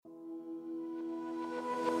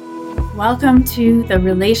Welcome to the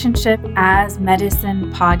Relationship as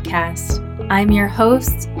Medicine podcast. I'm your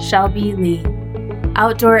host, Shelby Lee,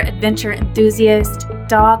 outdoor adventure enthusiast,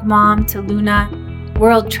 dog mom to Luna,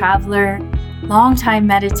 world traveler, longtime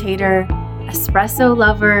meditator, espresso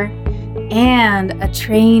lover, and a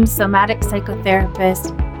trained somatic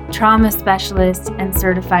psychotherapist, trauma specialist, and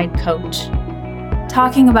certified coach.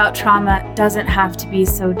 Talking about trauma doesn't have to be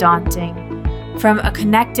so daunting. From a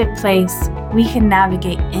connected place, we can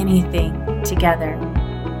navigate anything together.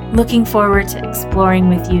 Looking forward to exploring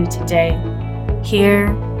with you today.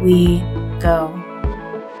 Here we go.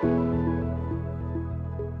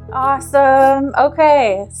 Awesome.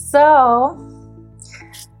 Okay, so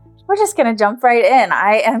we're just going to jump right in.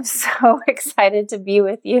 I am so excited to be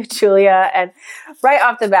with you, Julia. And right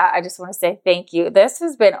off the bat, I just want to say thank you. This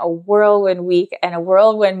has been a whirlwind week and a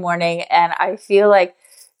whirlwind morning. And I feel like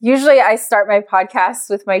usually I start my podcasts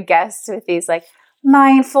with my guests with these like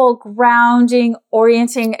mindful, grounding,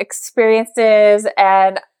 orienting experiences.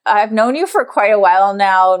 And I've known you for quite a while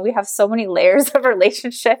now, and we have so many layers of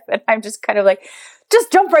relationship. And I'm just kind of like,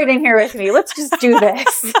 just jump right in here with me. Let's just do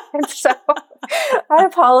this. And so I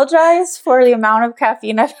apologize for the amount of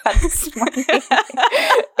caffeine I've had this morning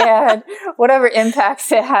and whatever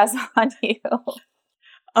impacts it has on you. Oh,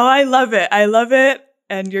 I love it. I love it.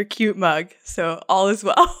 And your cute mug. So all is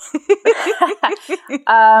well.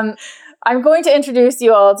 I'm going to introduce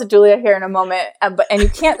you all to Julia here in a moment. And you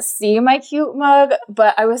can't see my cute mug,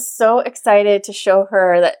 but I was so excited to show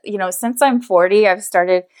her that, since I'm 40, I've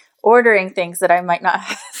started ordering things that I might not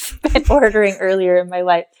have been ordering earlier in my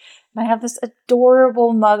life. And I have this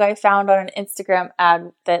adorable mug I found on an Instagram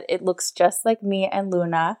ad that it looks just like me and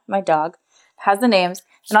Luna, my dog. It has the names.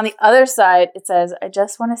 And on the other side, it says, I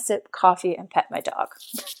just want to sip coffee and pet my dog.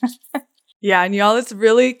 Yeah, and y'all, it's a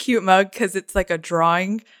really cute mug because it's like a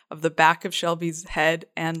drawing of the back of Shelby's head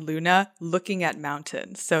and Luna looking at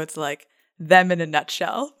mountains. So it's like them in a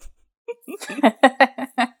nutshell.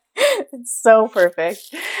 It's so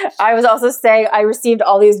perfect. I was also saying I received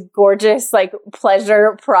all these gorgeous like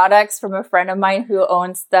pleasure products from a friend of mine who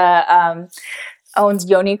owns owns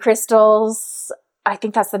Yoni Crystals. I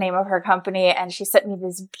think that's the name of her company. And she sent me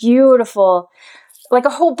this beautiful, like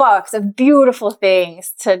a whole box of beautiful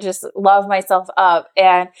things to just love myself up.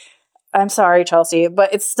 And I'm sorry, Chelsea,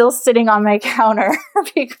 but it's still sitting on my counter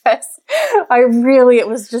because it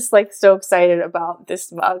was just like so excited about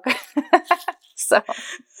this mug. So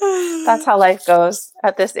that's how life goes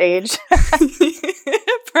at this age.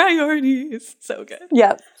 Priorities. So good.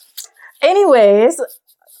 Yep. Anyways,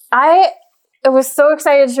 I was so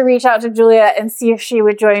excited to reach out to Julia and see if she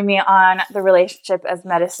would join me on the Relationship as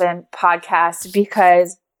Medicine podcast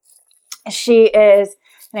because she is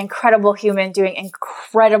an incredible human doing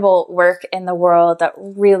incredible work in the world that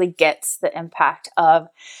really gets the impact of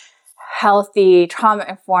healthy,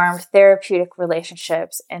 trauma-informed, therapeutic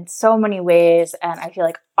relationships in so many ways. And I feel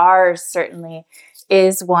like ours certainly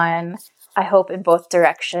is one, I hope, in both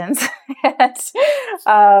directions.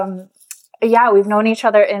 And, we've known each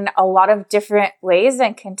other in a lot of different ways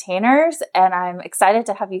and containers. And I'm excited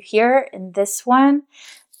to have you here in this one.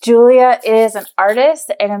 Julia is an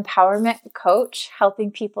artist and empowerment coach,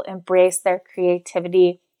 helping people embrace their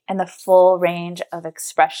creativity and the full range of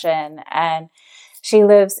expression. And she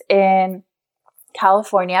lives in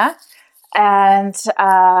California, and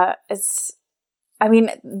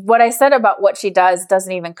what I said about what she does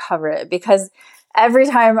doesn't even cover it because every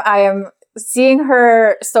time I am seeing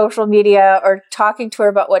her social media or talking to her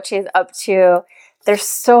about what she's up to, there's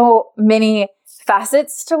so many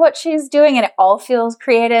facets to what she's doing, and it all feels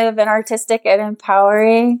creative and artistic and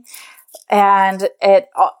empowering. And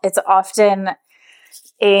it's often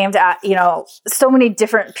aimed at, so many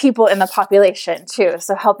different people in the population too.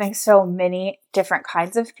 So helping so many different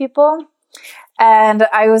kinds of people. And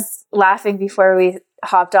I was laughing before we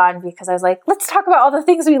hopped on because I was like, let's talk about all the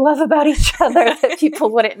things we love about each other that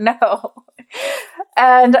people wouldn't know.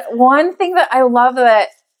 And one thing that I love that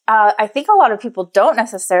I think a lot of people don't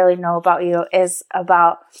necessarily know about you is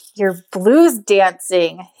about your blues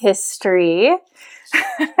dancing history.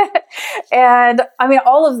 And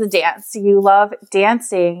all of the dance. You love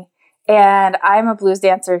dancing, and I'm a blues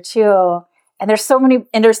dancer too. And there's so many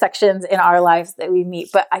intersections in our lives that we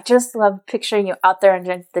meet, but I just love picturing you out there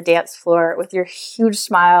on the dance floor with your huge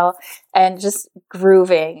smile and just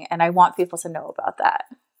grooving. And I want people to know about that.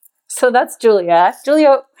 So that's Julia.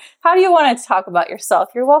 Julia, how do you want to talk about yourself?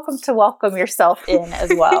 You're welcome to welcome yourself in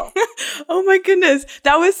as well. Oh my goodness.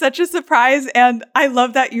 That was such a surprise. And I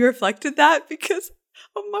love that you reflected that because,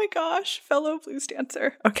 oh my gosh, fellow blues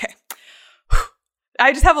dancer. Okay.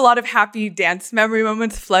 I just have a lot of happy dance memory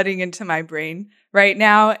moments flooding into my brain right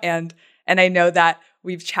now. And I know that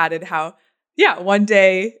we've chatted how, yeah, one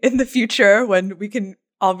day in the future when we can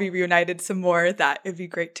all be reunited some more, that it'd be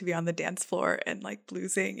great to be on the dance floor and like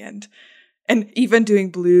bluesing and even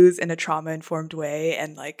doing blues in a trauma-informed way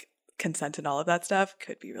and like consent and all of that stuff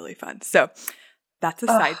could be really fun. So that's a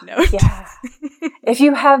side note. Yeah. If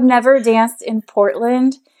you have never danced in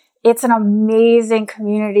Portland, it's an amazing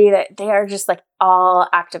community that they are just like all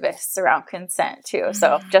activists around consent too.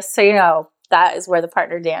 So just so you know, that is where the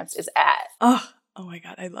partner dance is at. Oh my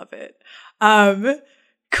God. I love it.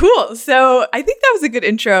 Cool. So I think that was a good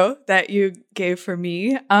intro that you gave for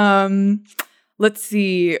me. Let's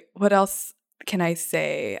see. What else can I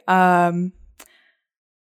say?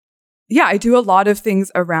 Yeah, I do a lot of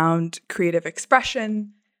things around creative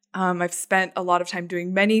expression. I've spent a lot of time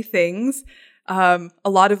doing many things. A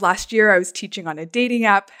lot of last year, I was teaching on a dating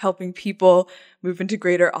app, helping people move into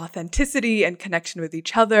greater authenticity and connection with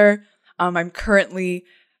each other. I'm currently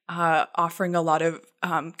offering a lot of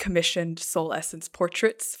commissioned soul essence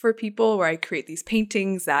portraits for people where I create these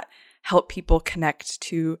paintings that help people connect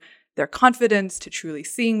to their confidence, to truly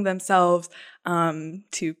seeing themselves,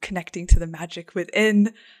 to connecting to the magic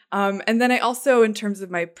within. And then I also, in terms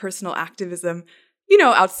of my personal activism,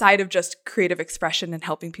 outside of just creative expression and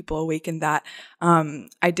helping people awaken that,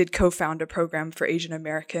 I did co-found a program for Asian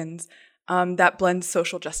Americans that blends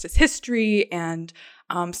social justice history and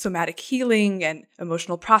somatic healing and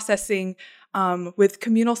emotional processing with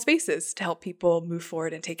communal spaces to help people move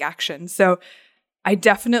forward and take action. So I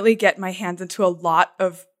definitely get my hands into a lot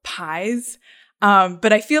of pies.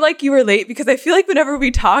 But I feel like you relate because I feel like whenever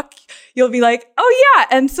we talk, you'll be like, oh yeah.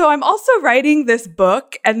 And so I'm also writing this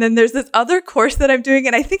book and then there's this other course that I'm doing.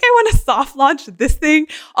 And I think I want to soft launch this thing.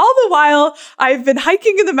 All the while I've been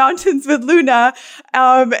hiking in the mountains with Luna,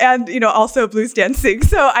 and, also blues dancing.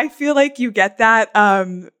 So I feel like you get that.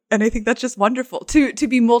 And I think that's just wonderful to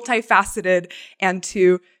be multifaceted and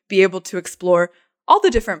to be able to explore all the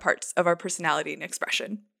different parts of our personality and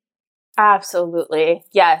expression. Absolutely.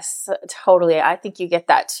 Yes, totally. I think you get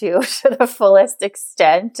that too to the fullest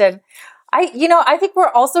extent. And I think we're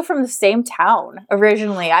also from the same town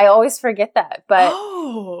originally. I always forget that, but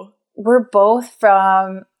we're both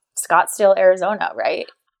from Scottsdale, Arizona, right?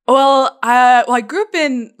 Well, I grew up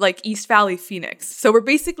in like East Valley, Phoenix. So we're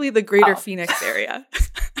basically the greater Phoenix area.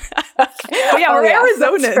 But yeah, we're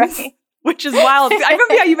Arizonans, right. Which is wild. I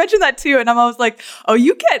remember, you mentioned that too. And I'm always like, oh,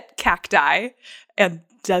 you get cacti and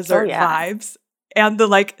desert vibes and the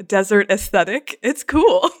like desert aesthetic. It's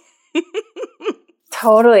cool.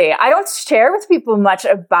 Totally. I don't share with people much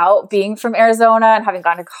about being from Arizona and having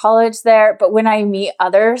gone to college there. But when I meet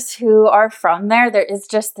others who are from there, there is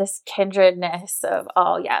just this kindredness of,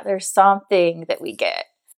 oh yeah, there's something that we get.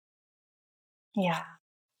 Yeah.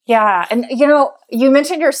 Yeah. And you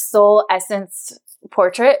mentioned your soul essence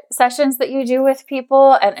portrait sessions that you do with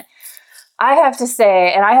people. And I have to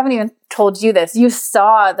say, and I haven't even told you this, you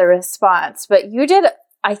saw the response, but you did,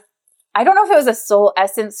 I don't know if it was a soul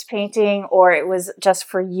essence painting or it was just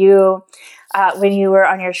for you when you were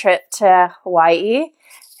on your trip to Hawaii.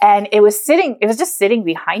 And it was just sitting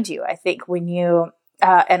behind you, I think, when you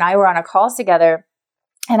and I were on a call together.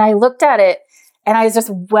 And I looked at it and I was just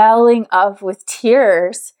welling up with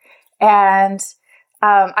tears. And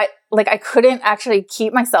I couldn't actually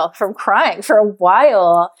keep myself from crying for a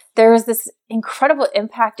while. There was this incredible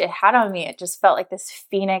impact it had on me. It just felt like this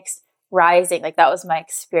phoenix rising. Like that was my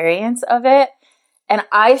experience of it. And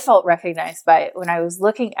I felt recognized by it when I was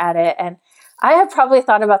looking at it. And I have probably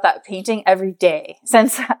thought about that painting every day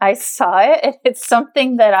since I saw it. And it's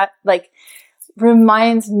something that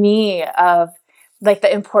reminds me of like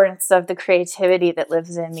the importance of the creativity that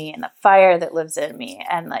lives in me and the fire that lives in me.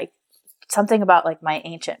 And like, something about like my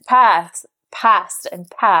ancient past and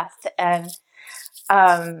path. And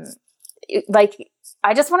I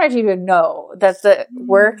just wanted you to know that the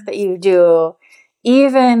work that you do,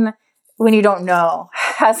 even when you don't know,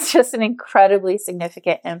 has just an incredibly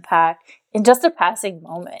significant impact in just a passing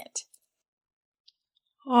moment.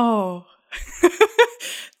 Oh,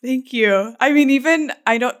 thank you. I mean,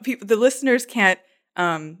 the listeners can't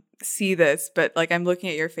see this, but like I'm looking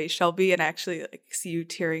at your face, Shelby, and I actually like see you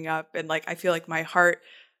tearing up, and like I feel like my heart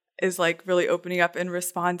is like really opening up in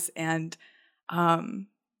response. And I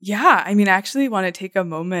mean, I actually want to take a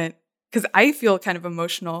moment because I feel kind of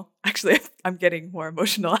emotional. Actually, I'm getting more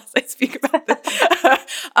emotional as I speak about this.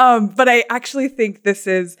 But I actually think this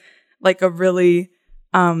is like a really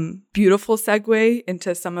beautiful segue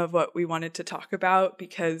into some of what we wanted to talk about,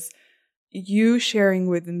 because you sharing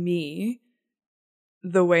with me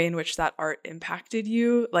the way in which that art impacted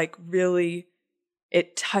you, like really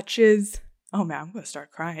it touches. Oh man, I'm gonna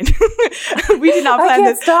start crying. We did not plan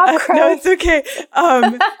this. Stop crying. No, it's okay.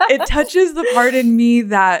 It touches the part in me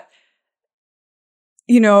that,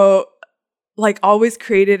 like always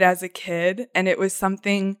created as a kid, and it was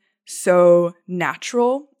something so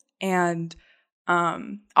natural. And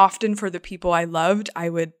often for the people I loved, I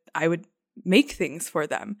would make things for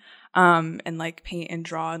them, and like paint and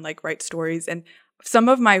draw and like write stories. And some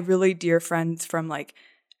of my really dear friends from like,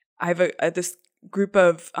 I have this group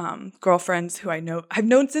of girlfriends who I've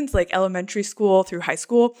known since like elementary school through high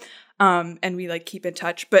school, and we like keep in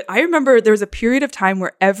touch. But I remember there was a period of time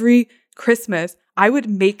where every Christmas I would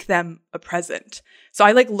make them a present. So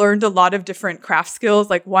I like learned a lot of different craft skills.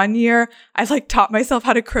 Like one year I like taught myself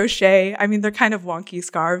how to crochet. I mean, they're kind of wonky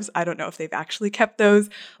scarves. I don't know if they've actually kept those.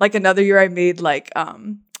 Like another year I made like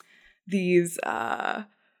these what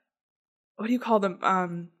do you call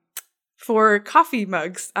them? For coffee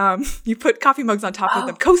mugs. You put coffee mugs on top of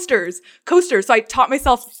them. Coasters. So I taught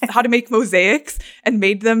myself how to make mosaics and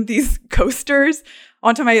made them these coasters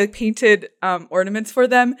onto my like painted ornaments for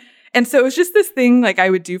them. And so it was just this thing like I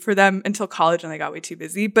would do for them until college, and I got way too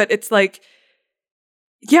busy. But it's like,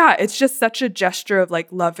 yeah, it's just such a gesture of like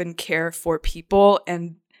love and care for people.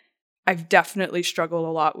 And I've definitely struggled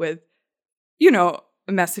a lot with,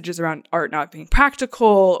 messages around art not being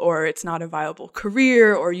practical, or it's not a viable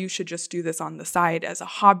career, or you should just do this on the side as a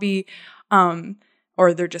hobby,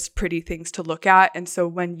 or they're just pretty things to look at. And so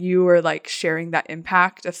when you were like sharing that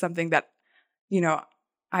impact of something that,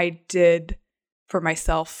 I did for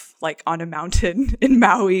myself, like on a mountain in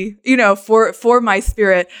Maui, for my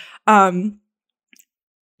spirit,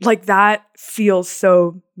 like that feels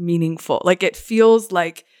so meaningful. Like it feels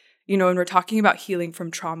like, when we're talking about healing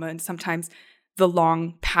from trauma and sometimes the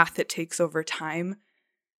long path it takes over time,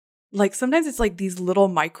 like sometimes it's like these little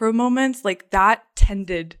micro moments like that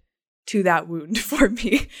tended to that wound for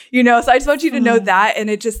me, so I just want you to know that. And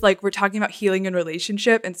it just like, we're talking about healing in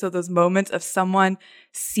relationship. And so those moments of someone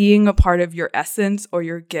seeing a part of your essence or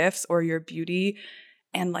your gifts or your beauty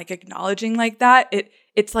and like acknowledging like that,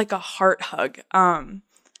 it's like a heart hug.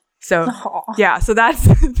 So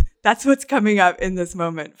that's what's coming up in this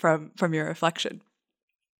moment from your reflection.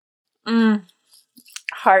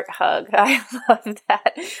 Heart hug. I love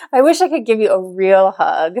that. I wish I could give you a real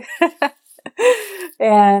hug.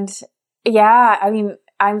 And yeah, I mean,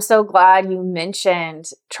 I'm so glad you mentioned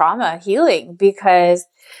trauma healing, because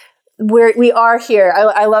we are here.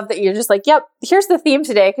 I love that you're just like, yep, here's the theme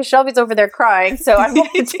today, because Shelby's over there crying, so I'm going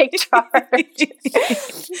to take charge.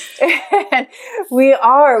 And we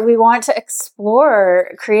want to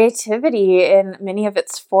explore creativity in many of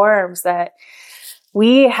its forms that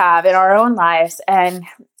we have in our own lives and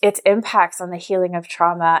its impacts on the healing of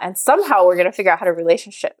trauma. And somehow we're going to figure out how to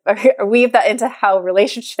weave that into how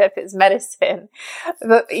relationship is medicine.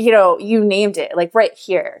 But, you named it, like right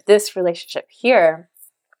here, this relationship here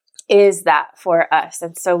is that for us.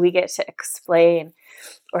 And so we get to explain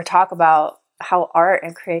or talk about how art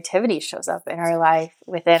and creativity shows up in our life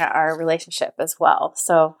within our relationship as well.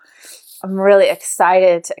 So I'm really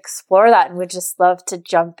excited to explore that, and would just love to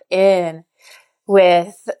jump in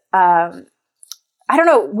with, I don't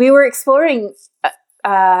know, we were exploring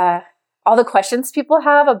all the questions people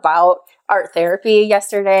have about art therapy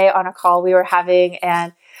yesterday on a call we were having.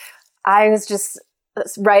 And I was just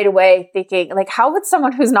right away thinking, like, how would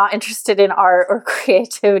someone who's not interested in art or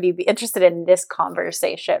creativity be interested in this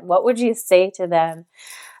conversation? What would you say to them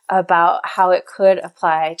about how it could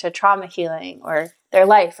apply to trauma healing or their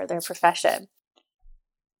life or their profession?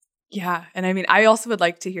 Yeah. And I mean, I also would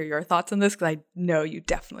like to hear your thoughts on this, because I know you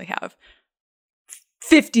definitely have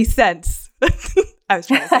 50 cents. I was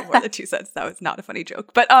trying to say more than 2 cents. That was not a funny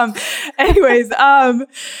joke. But anyways,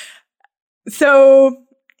 so,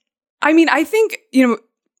 I mean, I think,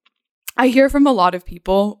 I hear from a lot of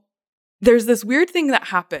people, there's this weird thing that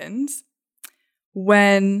happens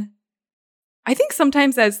when I think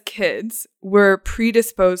sometimes as kids, we're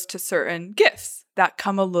predisposed to certain gifts that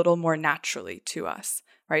come a little more naturally to us.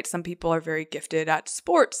 Right? Some people are very gifted at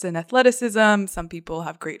sports and athleticism. Some people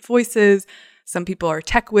have great voices. Some people are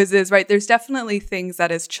tech whizzes, right? There's definitely things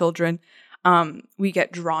that as children we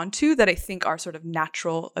get drawn to that I think are sort of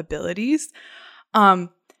natural abilities.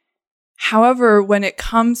 However, when it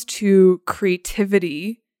comes to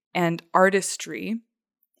creativity and artistry,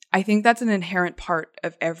 I think that's an inherent part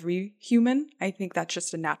of every human. I think that's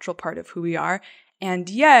just a natural part of who we are. And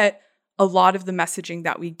yet, a lot of the messaging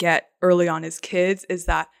that we get early on as kids is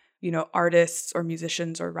that, artists or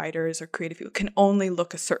musicians or writers or creative people can only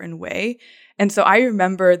look a certain way. And so I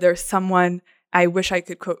remember there's someone, I wish I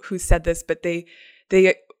could quote who said this, but they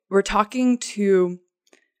were talking to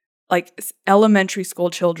like elementary school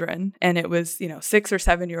children, and it was, 6 or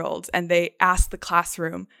 7-year-olds, and they asked the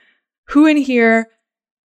classroom, who in here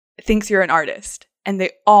thinks you're an artist? And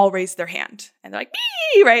they all raised their hand, and they're like,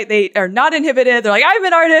 me, right? They are not inhibited. They're like, I'm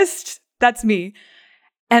an artist. That's me.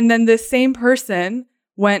 And then this same person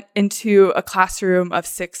went into a classroom of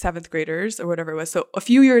 6th, 7th graders or whatever it was. So a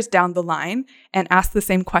few years down the line, and asked the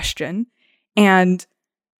same question. And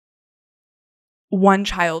one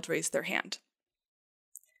child raised their hand.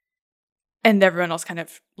 And everyone else kind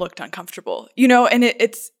of looked uncomfortable, and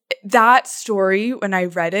it's that story, when I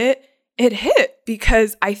read it, it hit,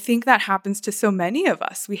 because I think that happens to so many of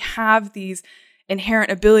us. We have these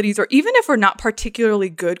inherent abilities, or even if we're not particularly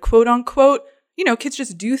good, quote unquote, kids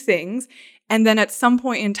just do things. And then at some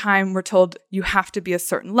point in time, we're told you have to be a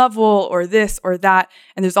certain level or this or that.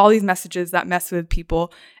 And there's all these messages that mess with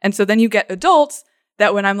people. And so then you get adults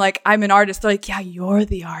that when I'm like, I'm an artist, they're like, yeah, you're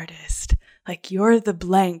the artist. Like, you're the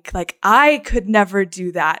blank. Like, I could never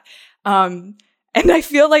do that. And I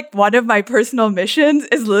feel like one of my personal missions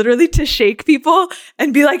is literally to shake people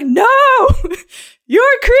and be like, no,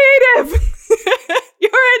 you're creative.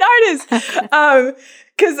 You're an artist.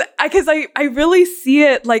 Because I really see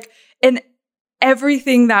it like in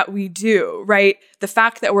everything that we do, right? The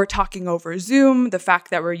fact that we're talking over Zoom, the fact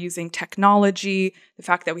that we're using technology, the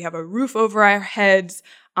fact that we have a roof over our heads,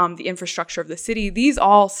 the infrastructure of the city, these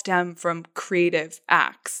all stem from creative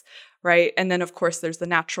acts, right? And then, of course, there's the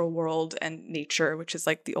natural world and nature, which is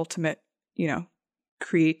like the ultimate,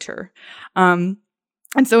 creator. And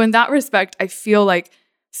so in that respect, I feel like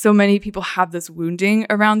so many people have this wounding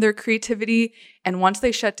around their creativity. And once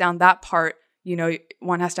they shut down that part,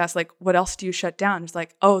 one has to ask, like, what else do you shut down? It's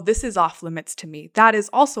like, oh, this is off limits to me. That is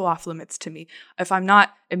also off limits to me. If I'm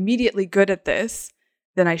not immediately good at this,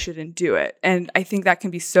 then I shouldn't do it. And I think that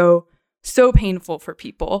can be so, so painful for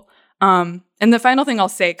people. And the final thing I'll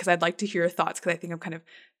say, because I'd like to hear your thoughts, because I think I'm kind of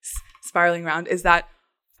spiraling around, is that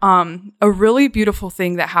a really beautiful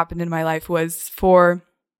thing that happened in my life was for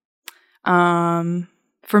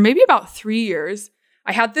maybe about 3 years,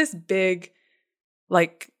 I had this big,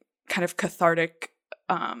 like, kind of cathartic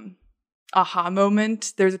aha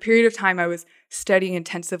moment. There's a period of time I was studying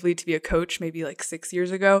intensively to be a coach, maybe like 6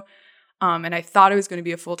 years ago. And I thought I was going to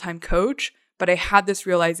be a full-time coach, but I had this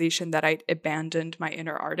realization that I'd abandoned my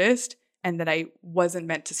inner artist and that I wasn't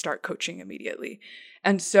meant to start coaching immediately.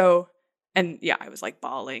 And yeah, I was like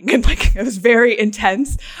bawling and like it was very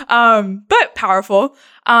intense, but powerful.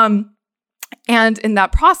 And in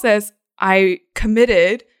that process, I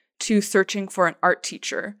committed to searching for an art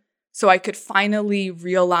teacher so I could finally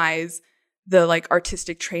realize the like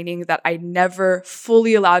artistic training that I never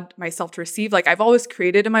fully allowed myself to receive. Like, I've always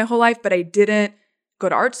created in my whole life, but I didn't go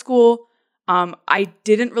to art school. I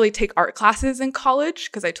didn't really take art classes in college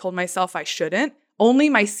because I told myself I shouldn't. Only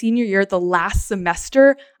my senior year, the last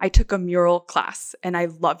semester, I took a mural class and I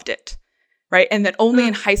loved it. Right. And then only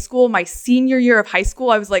in high school, my senior year of high school,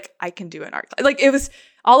 I was like, I can do an art class. Like, it was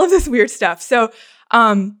all of this weird stuff. So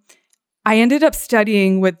I ended up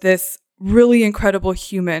studying with this really incredible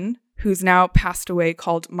human who's now passed away,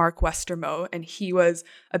 called Mark Westermo. And he was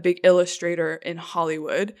a big illustrator in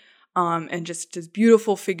Hollywood, and just does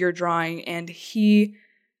beautiful figure drawing. And he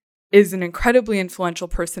is an incredibly influential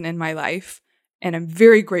person in my life. And I'm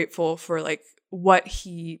very grateful for like what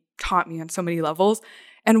he taught me on so many levels.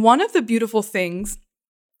 And one of the beautiful things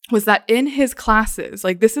was that in his classes,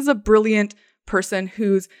 like, this is a brilliant person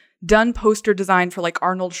who's done poster design for like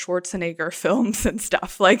Arnold Schwarzenegger films and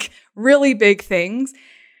stuff, like really big things.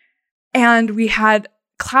 And we had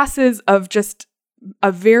classes of just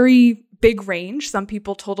a very big range. Some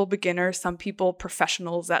people total beginners, some people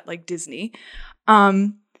professionals at like Disney.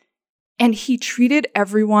 And he treated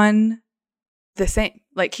everyone the same.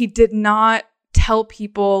 Like, he did not tell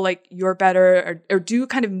people like you're better or do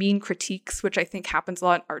kind of mean critiques, which I think happens a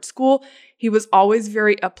lot in art school. He was always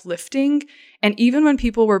very uplifting. And even when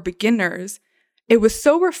people were beginners, it was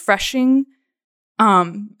so refreshing.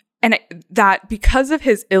 That because of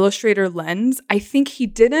his illustrator lens, I think he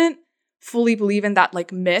didn't fully believe in that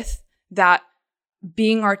like myth that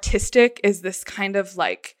being artistic is this kind of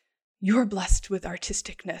like, you're blessed with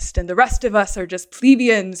artisticness and the rest of us are just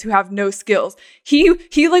plebeians who have no skills. He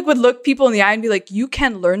like would look people in the eye and be like, you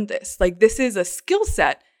can learn this. Like, this is a skill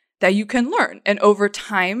set that you can learn. And over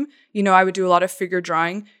time, I would do a lot of figure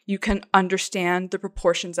drawing. You can understand the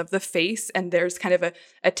proportions of the face, and there's kind of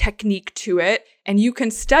a technique to it. And you can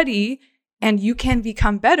study and you can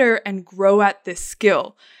become better and grow at this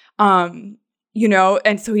skill.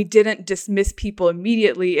 and so he didn't dismiss people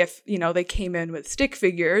immediately if, they came in with stick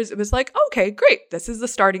figures. It was like, okay, great. This is the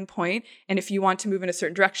starting point. And if you want to move in a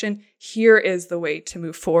certain direction, here is the way to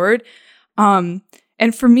move forward. And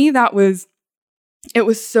for me, it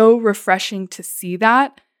was so refreshing to see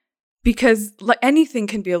that, because anything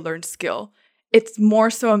can be a learned skill. It's more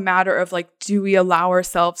so a matter of do we allow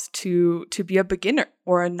ourselves to be a beginner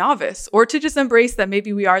or a novice, or to just embrace that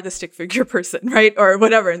maybe we are the stick figure person, right? Or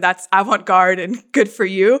whatever. And that's avant-garde and good for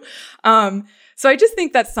you. So I just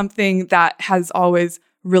think that's something that has always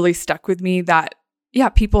really stuck with me, that,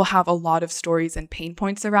 people have a lot of stories and pain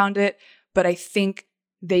points around it, but I think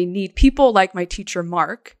they need people like my teacher,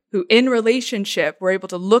 Mark, who in relationship were able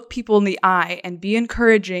to look people in the eye and be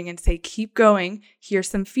encouraging and say, keep going, here's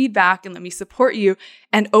some feedback and let me support you.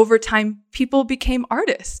 And over time, people became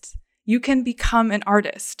artists. You can become an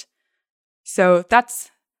artist. So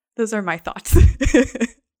those are my thoughts.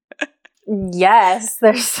 Yes,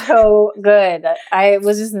 they're so good. I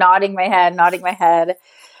was just nodding my head.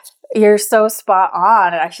 You're so spot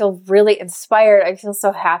on. And I feel really inspired. I feel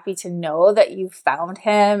so happy to know that you found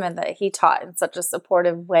him and that he taught in such a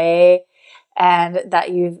supportive way and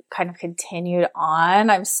that you've kind of continued on.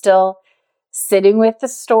 I'm still sitting with the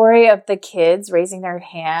story of the kids raising their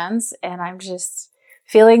hands, and I'm just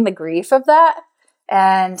feeling the grief of that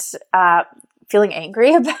and feeling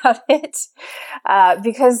angry about it.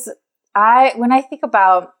 Because when I think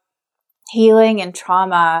about healing and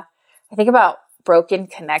trauma, I think about broken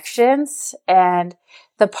connections and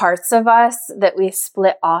the parts of us that we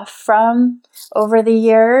split off from over the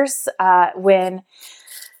years when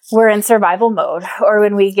we're in survival mode, or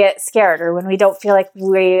when we get scared, or when we don't feel like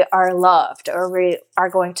we are loved or we are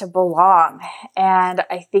going to belong. And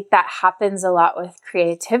I think that happens a lot with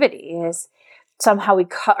creativity, is somehow we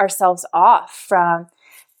cut ourselves off from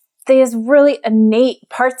these really innate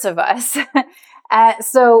parts of us.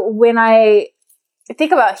 So when I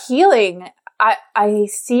think about healing, I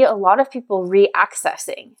see a lot of people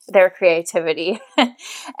re-accessing their creativity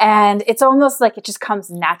and it's almost like it just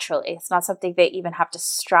comes naturally. It's not something they even have to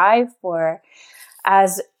strive for.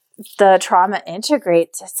 As the trauma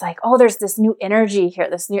integrates, it's like, oh, there's this new energy here.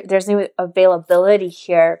 There's new availability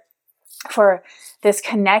here for this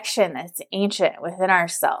connection that's ancient within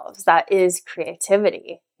ourselves. That is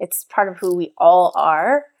creativity. It's part of who we all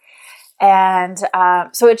are. And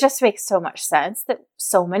so it just makes so much sense that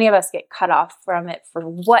so many of us get cut off from it for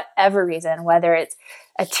whatever reason, whether it's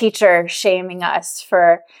a teacher shaming us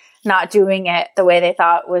for not doing it the way they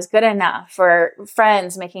thought was good enough, or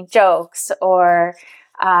friends making jokes, or,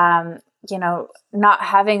 not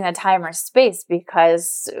having the time or space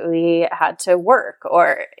because we had to work,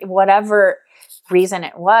 or whatever reason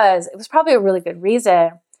it was. It was probably a really good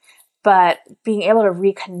reason. But being able to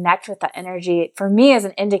reconnect with that energy, for me, is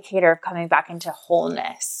an indicator of coming back into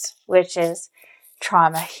wholeness, which is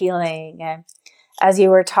trauma healing. And as you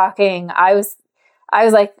were talking, I was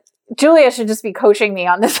like, Julia should just be coaching me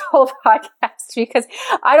on this whole podcast, because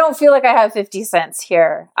I don't feel like I have 50 cents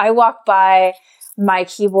here. I walk by my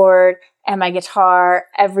keyboard and my guitar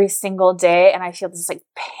every single day, and I feel this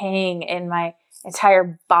pang in my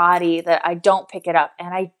entire body that I don't pick it up,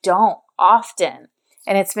 and I don't often.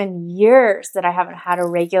 And it's been years that I haven't had a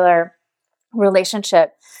regular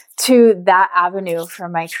relationship to that avenue for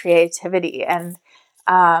my creativity. And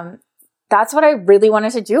that's what I really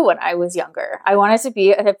wanted to do when I was younger. I wanted to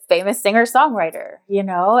be a famous singer-songwriter,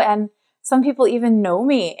 and some people even know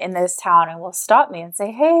me in this town and will stop me and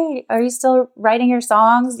say, hey, are you still writing your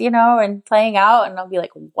songs, and playing out? And I'll be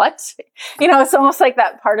like, what? It's almost like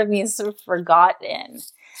that part of me is sort of forgotten.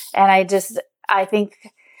 And I think,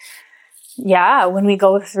 when we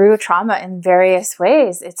go through trauma in various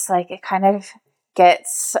ways, it's like it kind of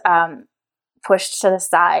gets pushed to the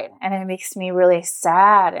side, and it makes me really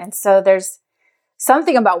sad. And so there's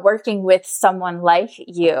something about working with someone like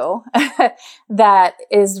you that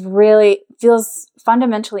feels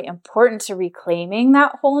fundamentally important to reclaiming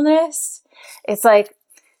that wholeness. It's like,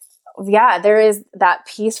 there is that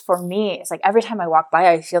piece for me. It's like every time I walk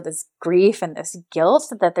by, I feel this grief and this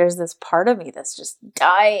guilt that there's this part of me that's just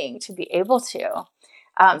dying to be able to,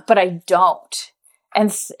 but I don't.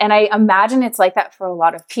 And I imagine it's like that for a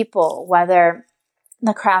lot of people, whether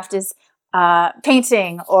the craft is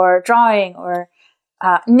painting or drawing or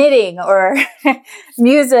knitting or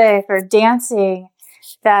music or dancing,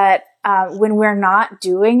 that when we're not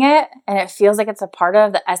doing it and it feels like it's a part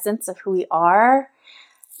of the essence of who we are,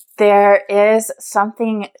 there is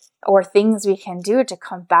something or things we can do to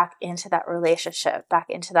come back into that relationship, back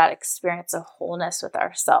into that experience of wholeness with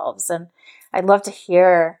ourselves. And I'd love to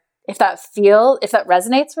hear if that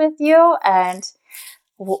resonates with you, and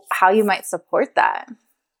how you might support that.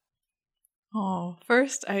 Oh,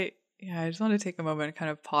 first, I just want to take a moment and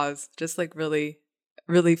kind of pause, just like really,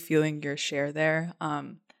 really feeling your share there.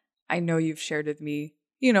 I know you've shared with me,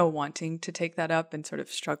 wanting to take that up and sort of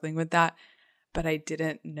struggling with that, but I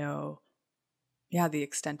didn't know, the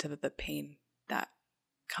extent of the pain that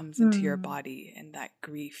comes into your body and that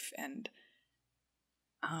grief and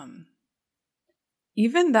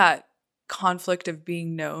even that conflict of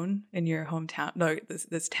being known in your hometown, no,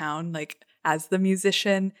 this town, like as the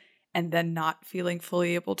musician, and then not feeling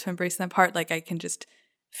fully able to embrace that part. Like I can just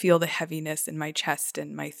feel the heaviness in my chest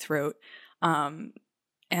and my throat. And,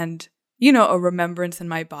 a remembrance in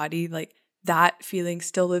my body, like that feeling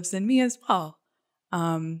still lives in me as well.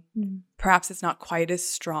 Perhaps it's not quite as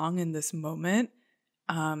strong in this moment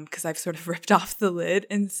because I've sort of ripped off the lid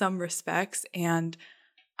in some respects. And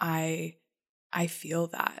I feel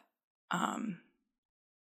that.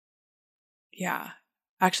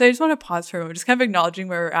 Actually, I just want to pause for a moment, just kind of acknowledging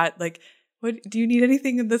where we're at. Like, what do you need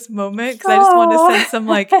anything in this moment? Because I just want to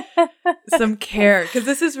send some care, because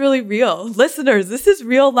this is really real. Listeners, this is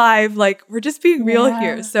real live. Like, we're just being real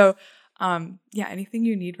here. So, anything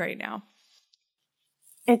you need right now.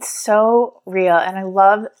 It's so real. And I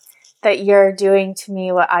love that you're doing to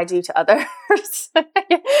me what I do to others.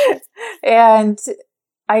 And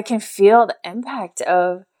I can feel the impact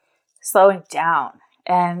of slowing down,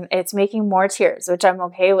 and it's making more tears, which I'm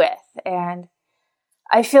okay with. And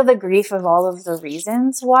I feel the grief of all of the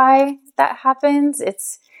reasons why that happens.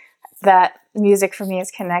 It's that music for me is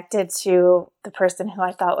connected to the person who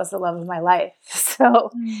I thought was the love of my life. So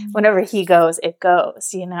whenever he goes, it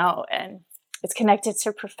goes, and it's connected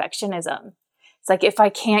to perfectionism. It's like, if I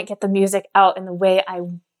can't get the music out in the way I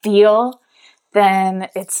feel, then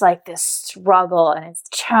it's like this struggle and it's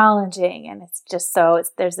challenging. And it's just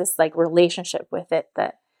there's this like relationship with it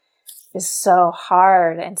that is so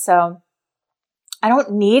hard. And so I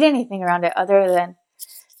don't need anything around it other than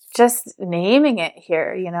just naming it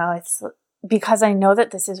here. It's because I know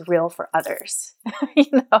that this is real for others,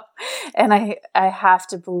 and I have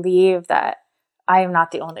to believe that I am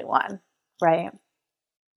not the only one. Right.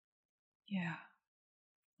 Yeah.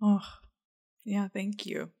 Oh, yeah. Thank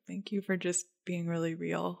you. Thank you for just being really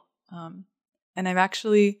real. And I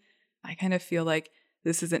kind of feel like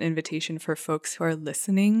this is an invitation for folks who are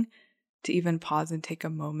listening to even pause and take a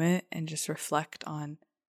moment and just reflect on,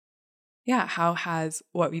 how has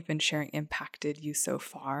what we've been sharing impacted you so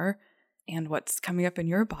far, and what's coming up in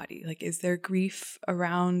your body? Like, is there grief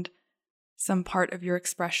around some part of your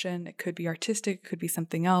expression? It could be artistic, it could be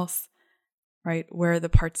something else, right? Where are the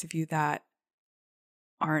parts of you that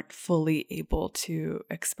aren't fully able to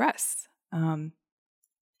express? And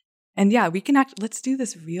we can let's do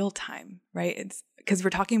this real time, right? It's because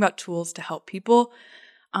we're talking about tools to help people.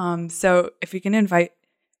 So if we can invite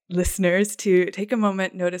listeners to take a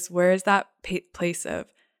moment, notice where is that place of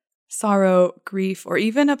sorrow, grief, or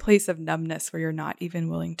even a place of numbness where you're not even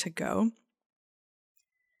willing to go.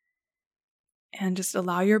 And just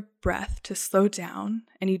allow your breath to slow down.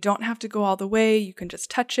 And you don't have to go all the way. You can just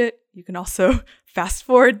touch it. You can also fast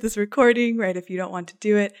forward this recording, right, if you don't want to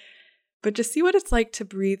do it. But just see what it's like to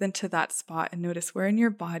breathe into that spot and notice where in your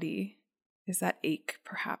body is that ache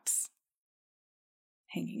perhaps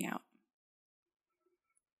hanging out.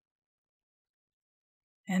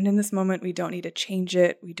 And in this moment, we don't need to change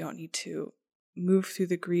it. We don't need to move through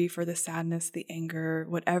the grief or the sadness, the anger,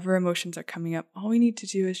 whatever emotions are coming up. All we need to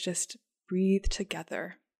do is just breathe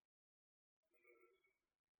together.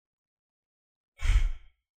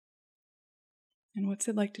 And what's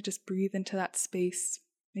it like to just breathe into that space?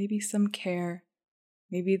 Maybe some care,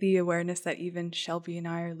 maybe the awareness that even Shelby and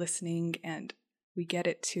I are listening and we get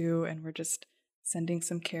it too, and we're just sending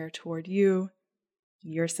some care toward you.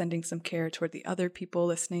 You're sending some care toward the other people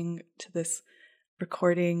listening to this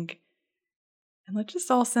recording. And let's just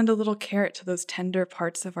all send a little carrot to those tender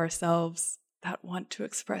parts of ourselves that want to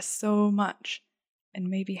express so much and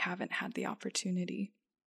maybe haven't had the opportunity.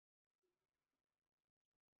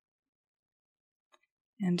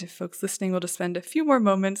 And if folks listening will just spend a few more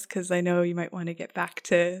moments, because I know you might want to get back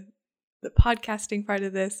to the podcasting part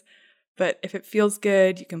of this, but if it feels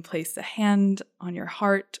good, you can place a hand on your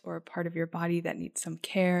heart or a part of your body that needs some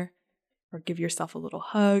care, or give yourself a little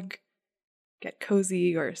hug, get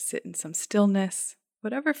cozy, or sit in some stillness,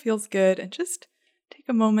 whatever feels good, and just take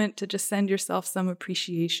a moment to just send yourself some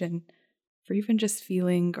appreciation for even just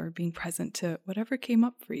feeling or being present to whatever came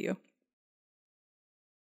up for you.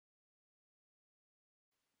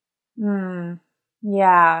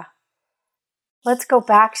 Yeah. Let's go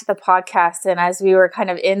back to the podcast. And as we were kind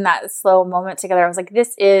of in that slow moment together, I was like,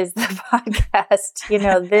 this is the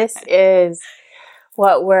podcast. This is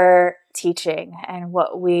what we're teaching and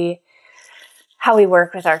how we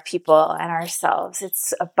work with our people and ourselves.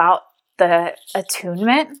 It's about the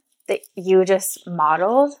attunement that you just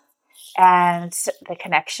modeled and the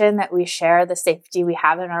connection that we share, the safety we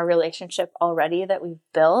have in our relationship already that we've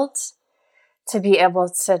built, to be able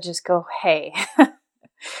to just go, hey,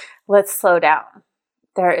 let's slow down.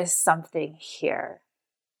 There is something here.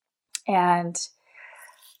 And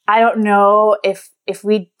I don't know if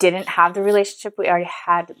we didn't have the relationship we already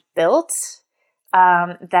had built,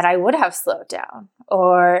 that I would have slowed down,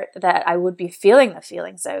 or that I would be feeling the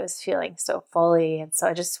feelings I was feeling so fully. And so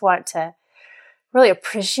I just want to really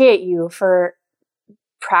appreciate you for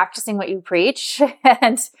practicing what you preach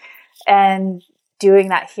and doing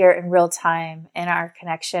that here in real time in our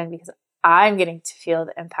connection, because I'm getting to feel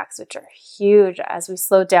the impacts, which are huge. As we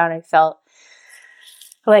slowed down, I felt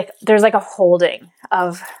like there's like a holding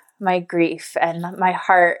of my grief and my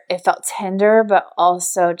heart. It felt tender, but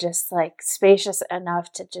also just like spacious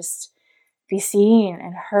enough to just be seen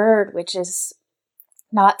and heard, which is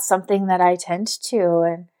not something that I tend to.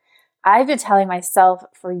 And I've been telling myself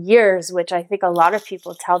for years, which I think a lot of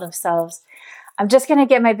people tell themselves, I'm just going to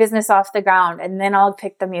get my business off the ground and then I'll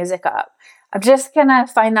pick the music up. I'm just going to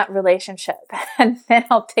find that relationship and then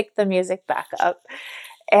I'll pick the music back up.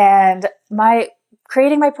 And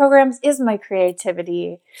creating my programs is my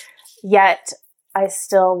creativity, yet I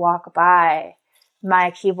still walk by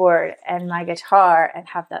my keyboard and my guitar and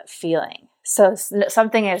have that feeling. So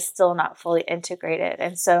something is still not fully integrated.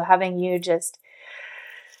 And so having you just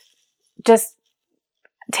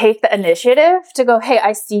take the initiative to go, hey,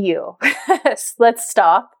 I see you. Let's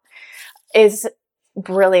stop, is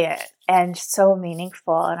brilliant and so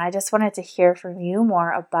meaningful. And I just wanted to hear from you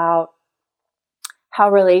more about how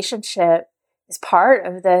relationship is part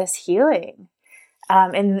of this healing,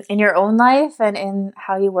 in your own life and in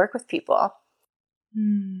how you work with people.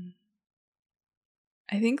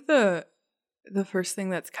 I think the first thing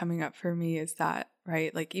that's coming up for me is that,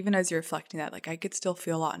 right, like even as you're reflecting that, like I could still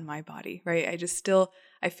feel a lot in my body, right?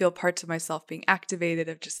 I feel parts of myself being activated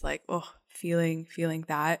of just like, feeling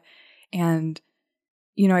that. And,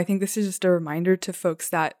 I think this is just a reminder to folks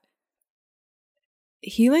that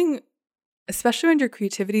healing, especially under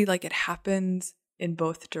creativity, like it happens in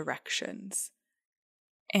both directions.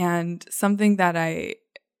 And something that I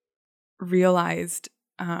realized,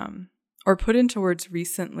 or put into words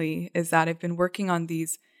recently, is that I've been working on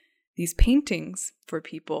these paintings for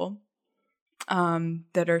people,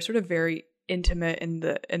 that are sort of very intimate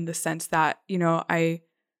in the sense that,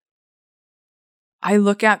 I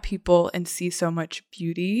look at people and see so much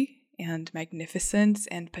beauty and magnificence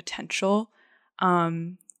and potential.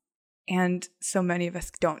 And so many of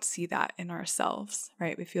us don't see that in ourselves,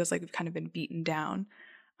 right? It feels like we've kind of been beaten down.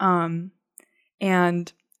 And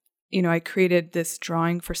I created this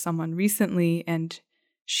drawing for someone recently, and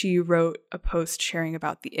she wrote a post sharing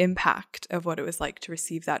about the impact of what it was like to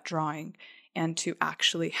receive that drawing and to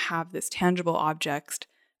actually have this tangible object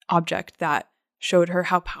that showed her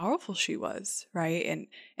how powerful she was, right?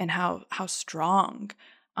 And how strong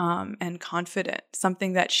and confident,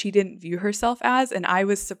 something that she didn't view herself as. And I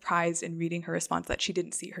was surprised in reading her response that she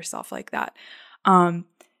didn't see herself like that. And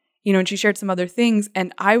she shared some other things,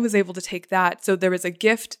 and I was able to take that. So there was a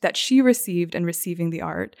gift that she received in receiving the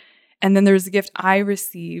art. And then there was a gift I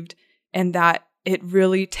received, and that it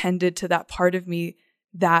really tended to that part of me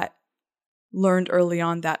that learned early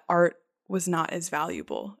on that art was not as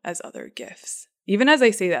valuable as other gifts. Even as I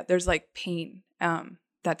say that, there's like pain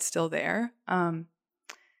that's still there.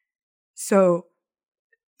 So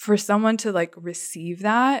for someone to like receive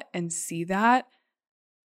that and see that,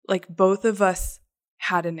 like both of us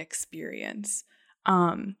had an experience.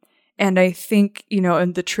 And I think, in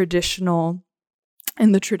the traditional,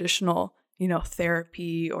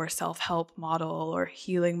 therapy or self-help model or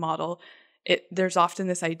healing model, there's often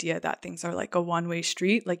this idea that things are like a one-way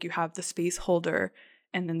street. Like you have the space holder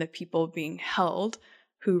and then the people being held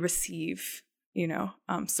who receive,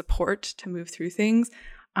 support to move through things.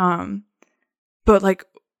 But like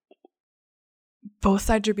both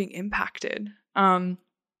sides are being impacted.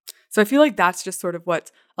 So I feel like that's just sort of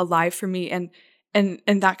what's alive for me. And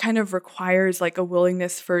that kind of requires like a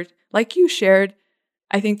willingness for, like you shared,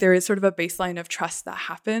 I think there is sort of a baseline of trust that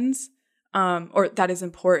happens, or that is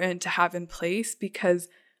important to have in place, because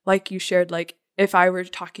like you shared, like if I were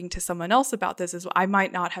talking to someone else about this, I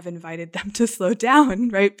might not have invited them to slow down,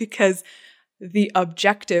 right? Because the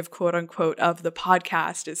objective, quote unquote, of the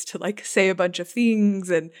podcast is to like say a bunch of things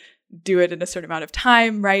and do it in a certain amount of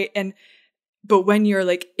time, right? But when you're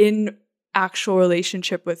like in actual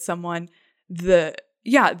relationship with someone, the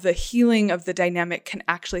the healing of the dynamic can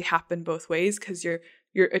actually happen both ways, because you're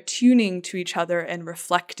attuning to each other and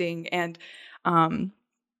reflecting. And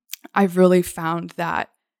I've really found that,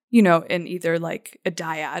 in either like a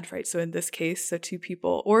dyad, right? So in this case, so two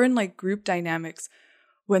people, or in like group dynamics,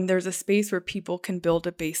 when there's a space where people can build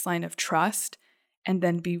a baseline of trust and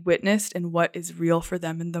then be witnessed in what is real for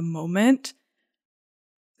them in the moment,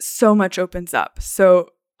 so much opens up. So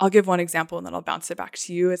I'll give one example and then I'll bounce it back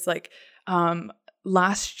to you. It's like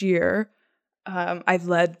last year, I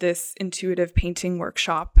led this intuitive painting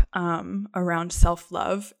workshop around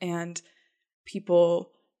self-love, and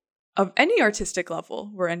people of any artistic level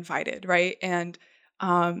were invited, right? And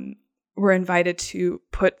were invited to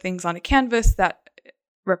put things on a canvas that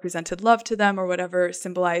represented love to them or whatever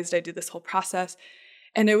symbolized. I did this whole process.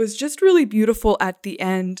 And it was just really beautiful at the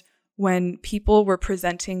end when people were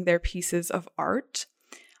presenting their pieces of art.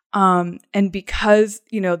 And because,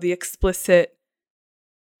 the explicit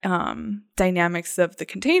dynamics of the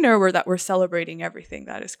container were that we're celebrating everything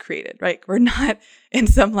that is created, right? We're not in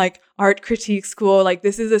some like art critique school. Like,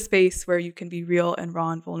 this is a space where you can be real and raw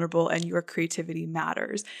and vulnerable, and your creativity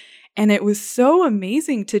matters. And it was so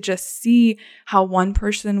amazing to just see how one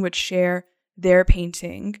person would share their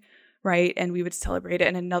painting, right? And we would celebrate it,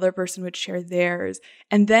 and another person would share theirs.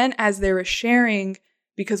 And then as they were sharing,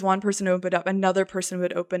 because one person opened up, another person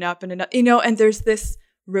would open up, and and there's this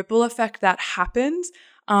ripple effect that happens.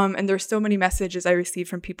 And there's so many messages I received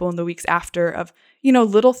from people in the weeks after of,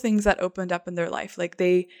 little things that opened up in their life. Like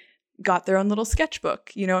they got their own little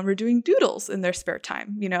sketchbook, and were doing doodles in their spare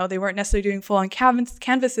time. They weren't necessarily doing full on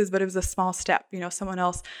canvases, but it was a small step. Someone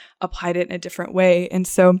else applied it in a different way. And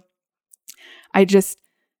so I just,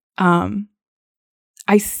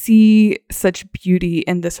 I see such beauty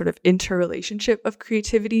in this sort of interrelationship of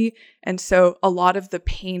creativity. And so a lot of the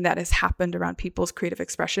pain that has happened around people's creative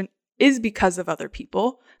expression is because of other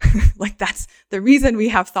people. Like, that's the reason we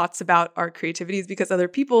have thoughts about our creativity, is because other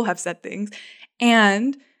people have said things.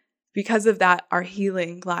 And because of that, our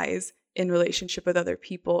healing lies in relationship with other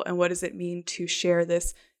people. And what does it mean to share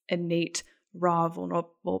this innate, raw,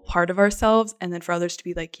 vulnerable part of ourselves? And then for others to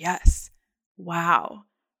be like, yes, wow,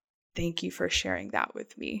 thank you for sharing that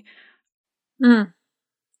with me.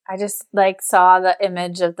 I just saw the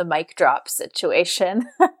image of the mic drop situation.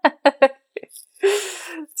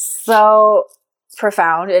 So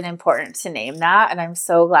profound and important to name that. And I'm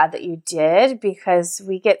so glad that you did, because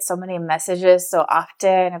we get so many messages so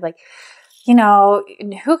often of like,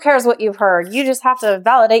 who cares what you've heard? You just have to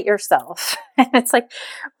validate yourself. And it's like,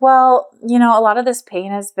 well, a lot of this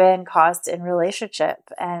pain has been caused in relationship,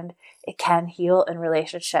 and it can heal in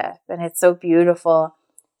relationship. And it's so beautiful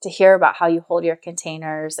to hear about how you hold your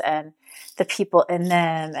containers and the people in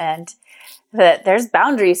them, and that there's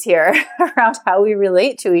boundaries here around how we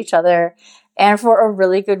relate to each other, and for a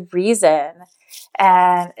really good reason.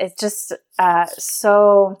 And it's just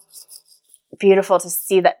so beautiful to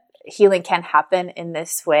see that healing can happen in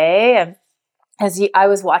this way. And I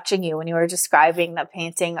was watching you when you were describing the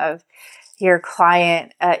painting of your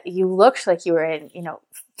client, you looked like you were in,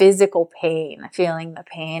 physical pain, feeling the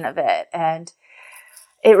pain of it. And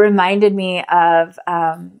it reminded me of,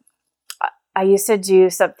 I used to do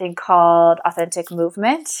something called authentic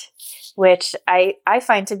movement, which I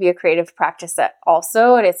find to be a creative practice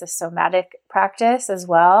and it's a somatic practice as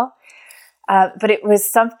well. But it was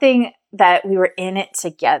something that we were in it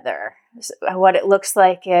together. So what it looks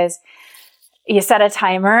like is you set a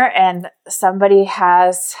timer and somebody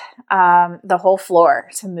has the whole floor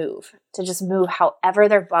to just move however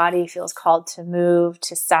their body feels called to move,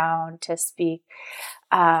 to sound, to speak.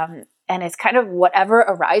 And it's kind of whatever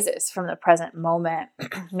arises from the present moment.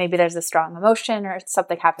 Maybe there's a strong emotion or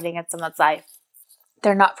something happening in someone's life.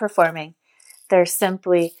 They're not performing. They're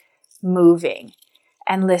simply moving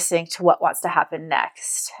and listening to what wants to happen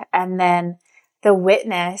next. And then the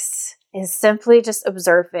witness is simply just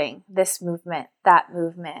observing this movement, that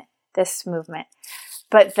movement, this movement.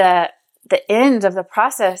 But the end of the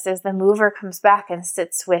process is the mover comes back and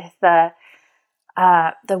sits with the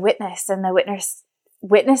witness, and the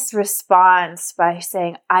witness responds by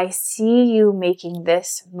saying, I see you making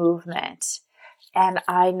this movement, and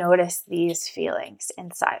I notice these feelings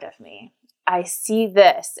inside of me. I see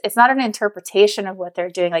this. It's not an interpretation of what they're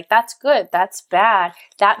doing. Like, that's good, that's bad,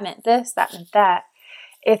 that meant this, that meant that.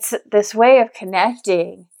 It's this way of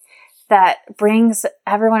connecting that brings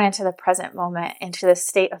everyone into the present moment, into the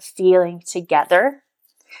state of feeling together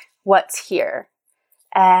what's here.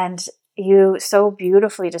 And you so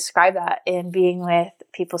beautifully describe that in being with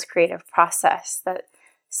people's creative process, that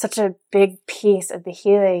such a big piece of the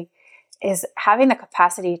healing is having the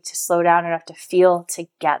capacity to slow down enough to feel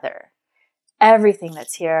together everything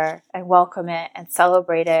that's here and welcome it and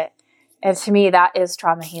celebrate it. And to me, that is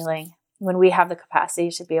trauma healing, when we have the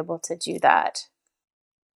capacity to be able to do that.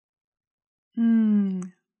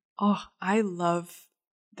 Oh, I love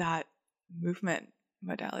that movement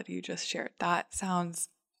modality you just shared. That sounds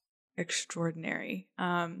extraordinary,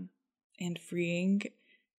 and freeing.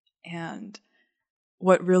 And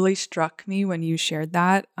what really struck me when you shared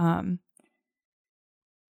that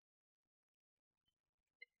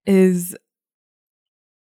is,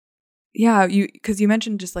 because you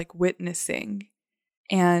mentioned just like witnessing.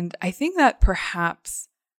 And I think that perhaps,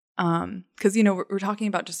 because, we're talking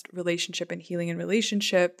about just relationship and healing in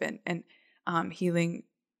relationship and healing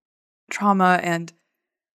trauma, and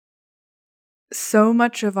so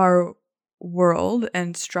much of our world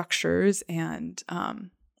and structures and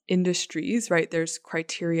industries, right? There's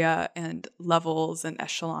criteria and levels and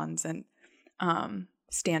echelons and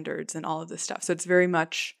standards and all of this stuff. So it's very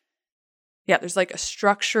much, there's like a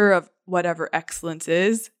structure of whatever excellence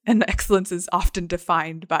is, and excellence is often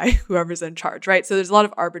defined by whoever's in charge, right? So there's a lot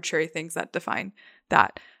of arbitrary things that define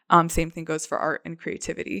that. Same thing goes for art and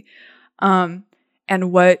creativity. And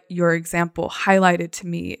what your example highlighted to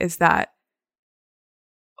me is that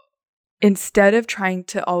instead of trying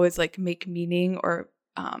to always like make meaning or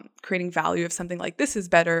creating value of something like this is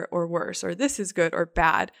better or worse, or this is good or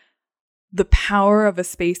bad, the power of a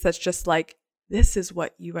space that's just like, this is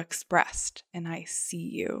what you expressed and I see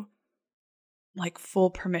you, like full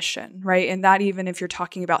permission, right? And that, even if you're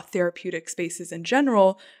talking about therapeutic spaces in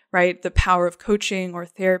general, right? The power of coaching or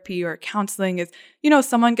therapy or counseling is,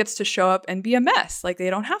 someone gets to show up and be a mess. Like, they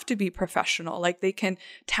don't have to be professional. Like, they can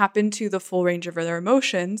tap into the full range of their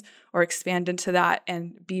emotions or expand into that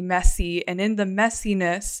and be messy. And in the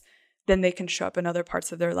messiness, then they can show up in other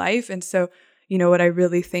parts of their life. And so, what I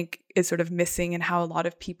really think is sort of missing in how a lot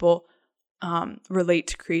of people relate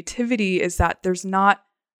to creativity is that there's not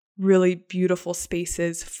really beautiful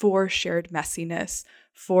spaces for shared messiness,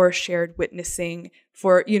 for shared witnessing,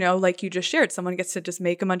 for, like you just shared, someone gets to just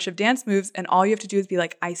make a bunch of dance moves and all you have to do is be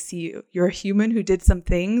like, I see you. You're a human who did some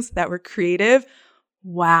things that were creative.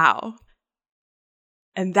 Wow.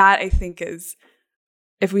 And that, I think, is,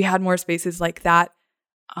 if we had more spaces like that,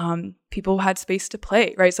 people had space to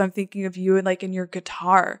play, right? So I'm thinking of you and like in your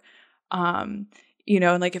guitar, and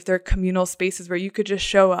like if there are communal spaces where you could just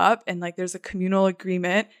show up and like there's a communal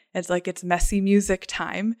agreement, it's like it's messy music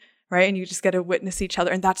time, right? And you just get to witness each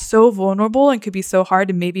other. And that's so vulnerable and could be so hard.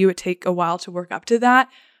 And maybe it would take a while to work up to that.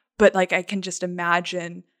 But like, I can just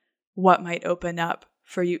imagine what might open up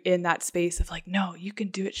for you in that space of like, no, you can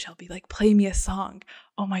do it, Shelby. Like, play me a song.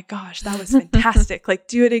 Oh my gosh, that was fantastic. Like,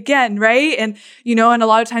 do it again, right? And, and a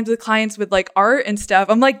lot of times with clients with like art and stuff,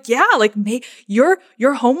 I'm like, yeah, like your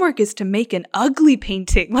homework is to make an ugly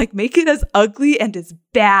painting. Like, make it as ugly and as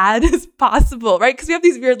bad as possible, right? Because we have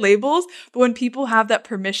these weird labels, but when people have that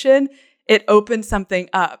permission, it opens something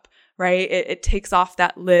up, right? It takes off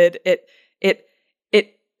that lid.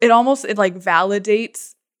 It almost like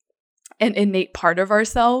validates an innate part of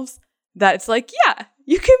ourselves that it's like, yeah,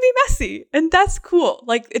 you can be messy and that's cool.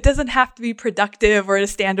 Like, it doesn't have to be productive or a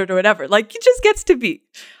standard or whatever. Like, it just gets to be.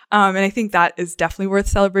 And I think that is definitely worth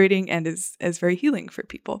celebrating and is very healing for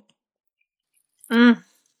people.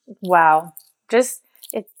 Wow. Just,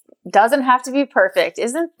 it doesn't have to be perfect.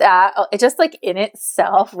 Isn't that just like in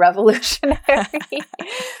itself revolutionary?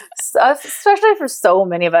 So, especially for so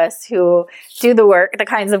many of us who do the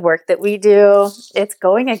kinds of work that we do, it's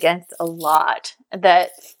going against a lot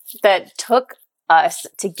that took us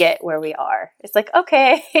to get where we are. It's like,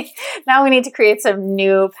 okay, now we need to create some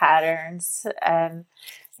new patterns. And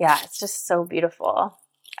yeah, it's just so beautiful.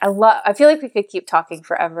 I feel like we could keep talking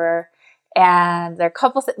forever. And there are a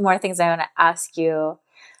couple more things I want to ask you.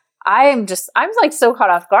 I'm like so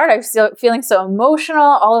caught off guard. I'm still feeling so emotional.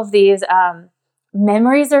 All of these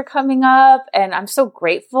memories are coming up, and I'm so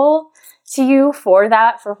grateful to you for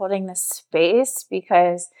that, for holding this space,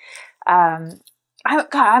 because I'm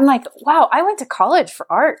like, wow, I went to college for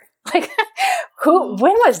art. Like, when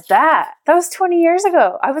was that? That was 20 years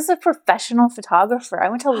ago. I was a professional photographer. I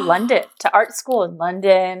went to London, to art school in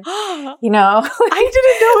London. I didn't know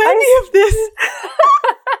any of this.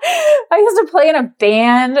 I used to play in a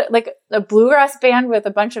band, like a bluegrass band with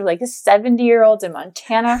a bunch of like 70-year-olds in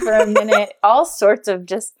Montana for a minute. All sorts of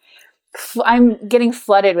I'm getting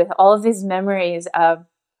flooded with all of these memories of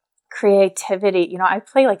creativity. I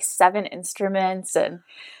play like 7 instruments, and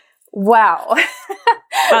Wow.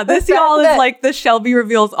 This y'all is like the Shelby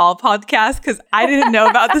Reveals All podcast, because I didn't know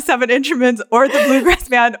about the 7 Instruments or the Bluegrass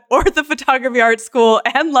Band or the Photography Art School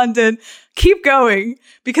and London. Keep going,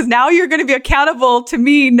 because now you're going to be accountable to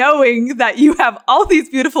me knowing that you have all these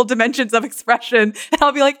beautiful dimensions of expression. And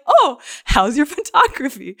I'll be like, oh, how's your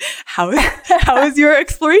photography? How is your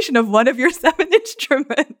exploration of one of your 7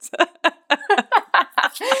 instruments?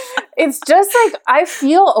 It's just like I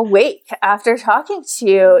feel awake after talking to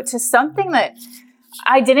you to something that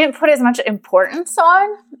I didn't put as much importance on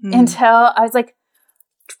until I was like,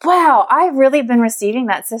 wow, I've really been receiving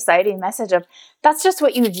that society message of that's just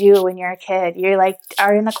what you do when you're a kid. You're like,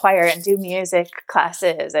 are in the choir and do music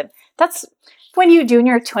classes. And that's when you do in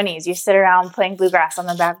your 20s. You sit around playing bluegrass on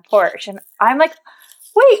the back porch. And I'm like,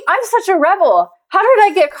 wait, I'm such a rebel. How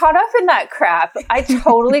did I get caught up in that crap? I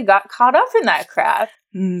totally got caught up in that crap.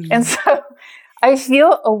 And so I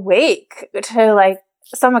feel awake to like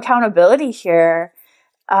some accountability here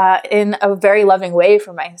in a very loving way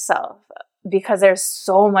for myself, because there's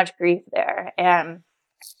so much grief there. And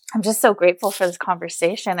I'm just so grateful for this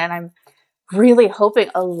conversation. And I'm really hoping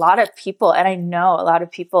a lot of people, and I know a lot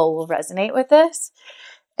of people will resonate with this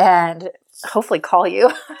and hopefully call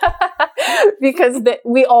you because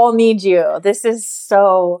we all need you. This is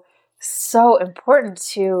so, so important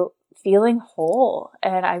to feeling whole.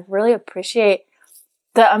 And I really appreciate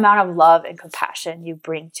the amount of love and compassion you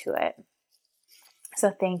bring to it. So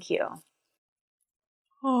thank you.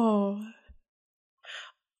 Oh.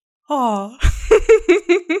 I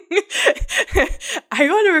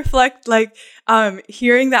want to reflect, like,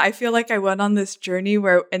 hearing that, I feel like I went on this journey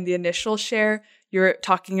where in the initial share, you're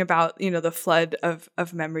talking about, the flood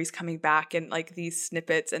of memories coming back and like these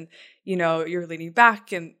snippets, and, you're leaning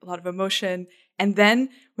back and a lot of emotion. And then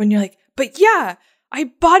when you're like, but yeah, I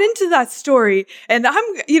bought into that story, and I'm,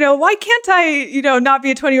 why can't I, not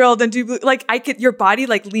be a 20-year-old and do, like, your body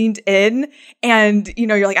like leaned in, and,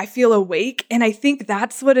 you're like, I feel awake. And I think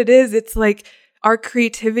that's what it is. It's like our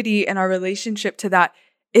creativity and our relationship to that.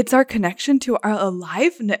 It's our connection to our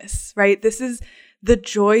aliveness, right? This is the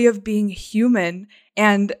joy of being human.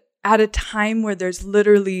 And at a time where there's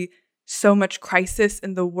literally so much crisis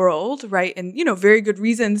in the world, right? And, very good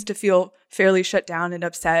reasons to feel fairly shut down and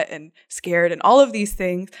upset and scared and all of these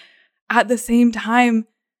things. At the same time,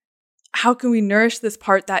 how can we nourish this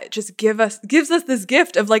part that just gives us this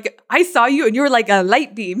gift of like, I saw you and you were like a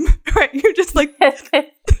light beam, right? You're just like, this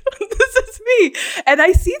is me. And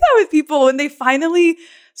I see that with people when they finally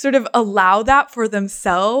sort of allow that for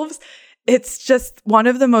themselves. It's just one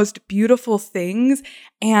of the most beautiful things.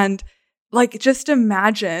 And like, just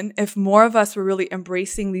imagine if more of us were really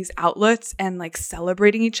embracing these outlets and like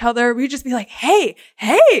celebrating each other. We'd just be like, hey,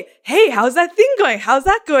 how's that thing going? How's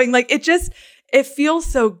that going? Like, it feels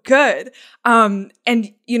so good. And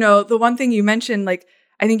the one thing you mentioned, like,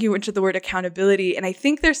 I think you mentioned the word accountability. And I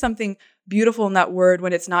think there's something beautiful in that word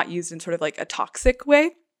when it's not used in sort of like a toxic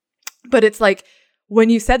way. But it's like, when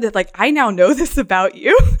you said that, like, I now know this about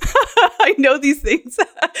you. I know these things,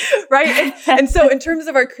 right? And so in terms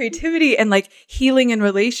of our creativity and like healing in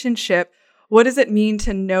relationship, what does it mean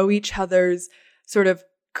to know each other's sort of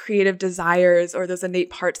creative desires or those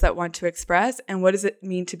innate parts that want to express? And what does it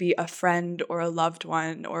mean to be a friend or a loved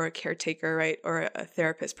one or a caretaker, right? Or a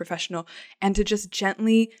therapist, professional, and to just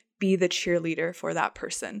gently be the cheerleader for that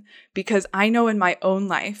person? Because I know in my own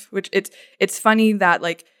life, which it's funny that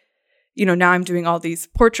like, now I'm doing all these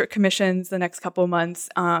portrait commissions the next couple of months.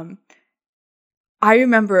 I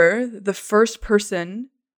remember the first person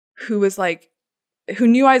who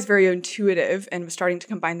knew I was very intuitive and was starting to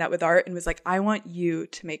combine that with art and was like, I want you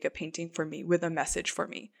to make a painting for me with a message for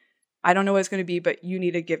me. I don't know what it's going to be, but you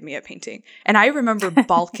need to give me a painting. And I remember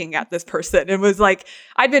balking at this person and was like,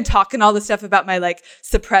 I'd been talking all this stuff about my like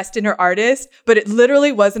suppressed inner artist, but it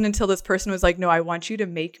literally wasn't until this person was like, no, I want you to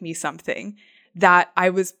make me something, that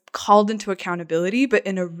I was called into accountability, but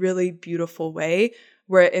in a really beautiful way,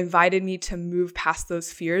 where it invited me to move past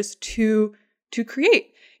those fears to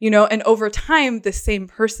create, and over time, the same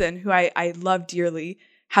person who I love dearly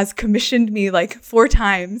has commissioned me like 4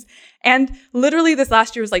 times. And literally this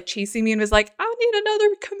last year was like chasing me and was like, I need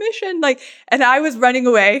another commission. Like, and I was running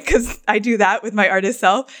away because I do that with my artist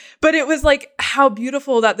self. But it was like how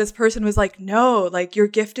beautiful that this person was like, no, like your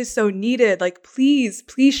gift is so needed. Like, please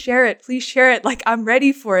share it. Please share it. Like, I'm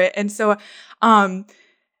ready for it. And so,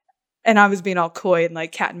 and I was being all coy and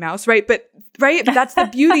like cat and mouse, right? But that's the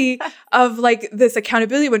beauty of like this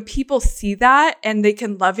accountability, when people see that and they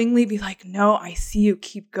can lovingly be like, no, I see you,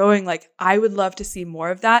 keep going. Like, I would love to see more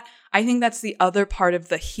of that. I think that's the other part of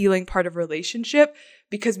the healing part of relationship,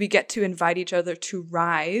 because we get to invite each other to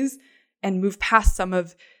rise and move past some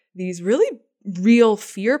of these really real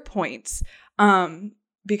fear points,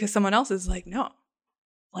 because someone else is like, no,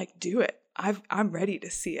 like, do it. I'm ready to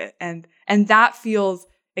see it. And that feels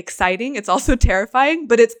exciting. It's also terrifying,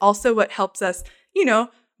 but it's also what helps us,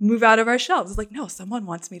 move out of our shells. It's like, no, someone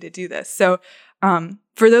wants me to do this. So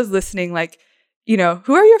for those listening, like,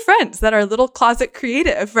 who are your friends that are a little closet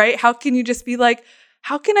creative, right? How can you just be like,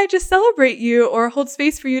 how can I just celebrate you or hold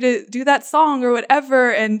space for you to do that song or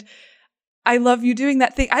whatever? And I love you doing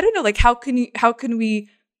that thing. I don't know, like, how can we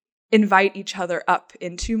invite each other up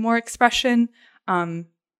into more expression?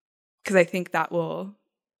 Because I think that will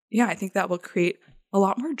create a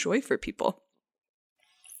lot more joy for people.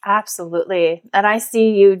 Absolutely. And I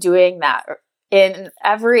see you doing that in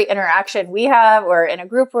every interaction we have or in a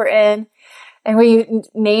group we're in. And when you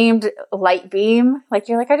named Light Beam, like,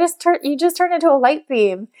 you're like, you just turned into a light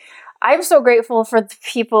beam. I'm so grateful for the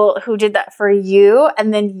people who did that for you.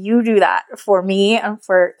 And then you do that for me and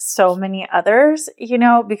for so many others,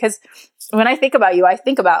 because when I think about you, I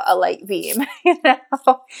think about a light beam,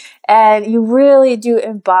 and you really do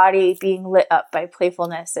embody being lit up by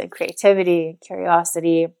playfulness and creativity and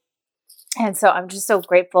curiosity. And so I'm just so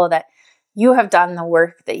grateful that you have done the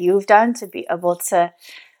work that you've done to be able to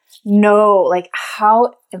know, like,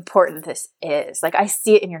 how important this is. Like, I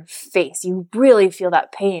see it in your face. You really feel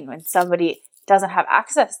that pain when somebody doesn't have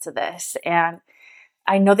access to this. And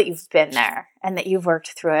I know that you've been there and that you've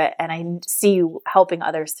worked through it. And I see you helping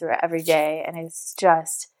others through it every day. And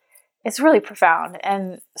it's really profound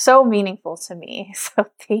and so meaningful to me. So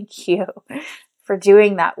thank you for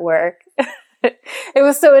doing that work. It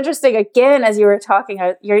was so interesting. Again, as you were talking,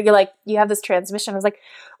 you're like, you have this transmission. I was like,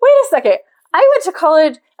 wait a second. I went to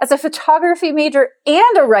college as a photography major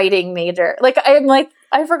and a writing major.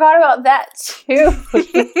 I forgot about that too.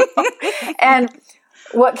 And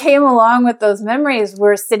what came along with those memories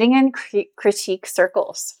were sitting in critique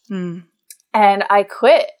circles. And I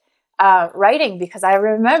quit writing because I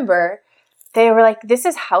remember they were like, this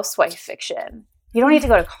is housewife fiction. You don't need to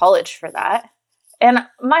go to college for that. And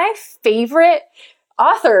my favorite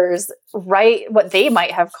authors write what they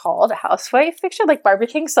might have called housewife fiction, like Barbara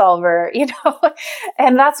Kingsolver,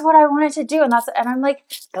 and that's what I wanted to do. And I'm like,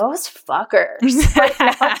 those fuckers. Like,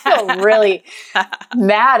 now I feel really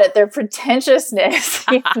mad at their pretentiousness,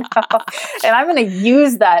 and I'm going to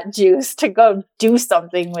use that juice to go do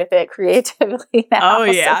something with it creatively now. Oh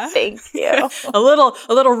yeah. So thank you. a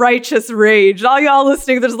little righteous rage. All y'all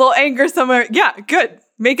listening, there's a little anger somewhere. Yeah, good.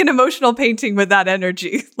 Make an emotional painting with that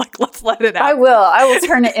energy. Like, let's let it out. I will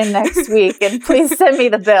turn it in next week, and please send me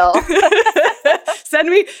the bill. Send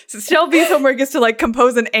me. So Shelby's homework is to, like,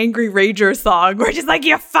 compose an angry rager song where she's like,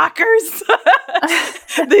 you fuckers.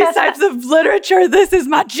 These types of literature, this is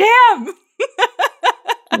my jam.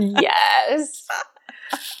 Yes.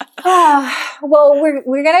 Well,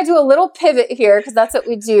 we're going to do a little pivot here because that's what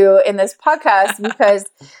we do in this podcast, because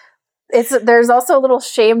there's also a little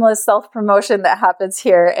shameless self-promotion that happens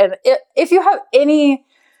here. And if you have any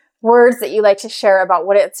words that you like to share about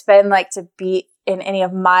what it's been like to be in any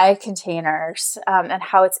of my containers, and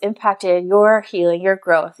how it's impacted your healing, your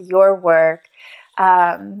growth, your work,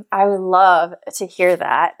 I would love to hear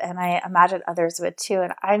that. And I imagine others would too.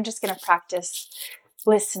 And I'm just going to practice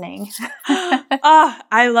listening.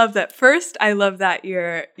 I love that. First, I love that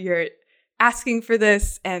you're asking for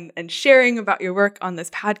this and sharing about your work on this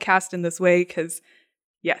podcast in this way, because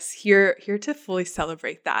yes, here to fully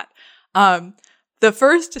celebrate that. The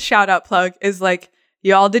first shout out plug is, like,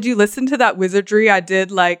 y'all, did you listen to that wizardry I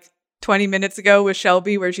did like 20 minutes ago with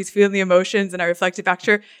Shelby where she's feeling the emotions and I reflected back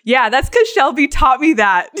to her? Yeah, that's because Shelby taught me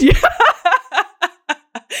that.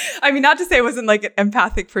 I mean, not to say I wasn't like an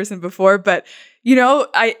empathic person before, but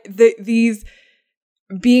these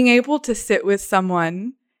being able to sit with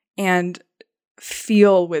someone and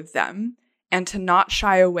feel with them, and to not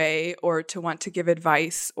shy away or to want to give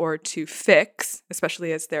advice or to fix,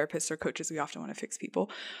 especially as therapists or coaches, we often want to fix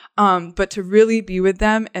people, but to really be with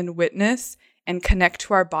them and witness and connect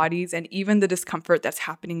to our bodies and even the discomfort that's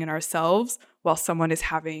happening in ourselves while someone is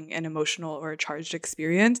having an emotional or a charged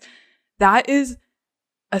experience. That is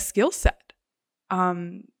a skill set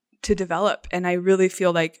to develop. And I really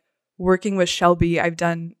feel like working with Shelby, I've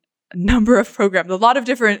done a number of programs, a lot of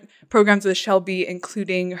different programs with Shelby,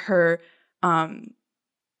 including her,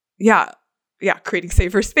 creating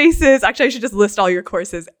safer spaces. Actually, I should just list all your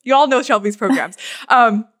courses. You all know Shelby's programs.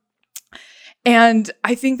 And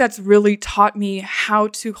I think that's really taught me how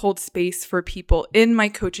to hold space for people in my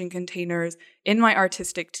coaching containers, in my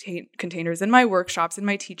artistic containers, in my workshops, in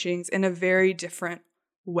my teachings in a very different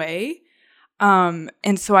way. And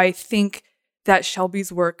so I think that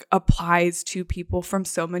Shelby's work applies to people from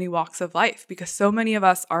so many walks of life, because so many of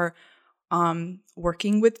us are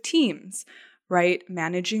working with teams, right?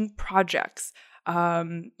 Managing projects,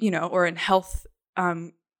 or in health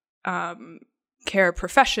care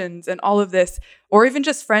professions and all of this, or even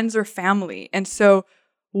just friends or family. And so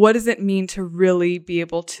what does it mean to really be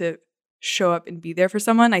able to show up and be there for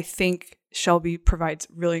someone? I think Shelby provides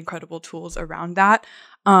really incredible tools around that.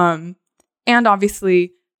 And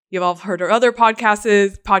obviously, you've all heard our other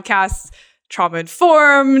podcasts, Trauma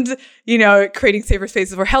Informed, creating safer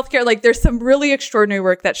spaces for healthcare. Like, there's some really extraordinary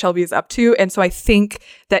work that Shelby is up to. And so I think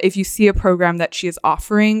that if you see a program that she is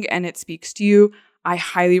offering and it speaks to you, I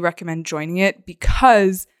highly recommend joining it,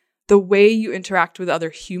 because the way you interact with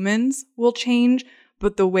other humans will change,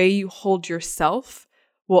 but the way you hold yourself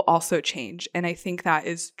will also change. And I think that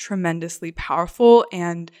is tremendously powerful.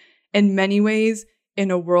 And in many ways,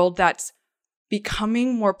 in a world that's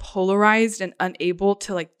becoming more polarized and unable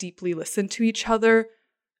to like deeply listen to each other,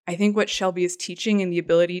 I think what Shelby is teaching and the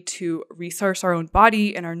ability to resource our own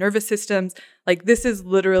body and our nervous systems, like, this is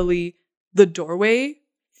literally the doorway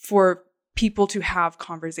for people to have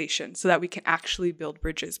conversations so that we can actually build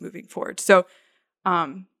bridges moving forward. So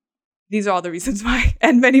these are all the reasons why,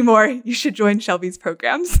 and many more, you should join Shelby's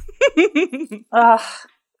programs.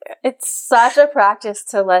 It's such a practice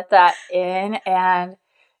to let that in. And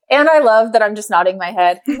I love that I'm just nodding my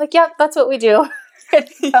head. I'm like, yep, that's what we do.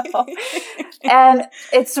 And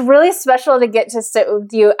it's really special to get to sit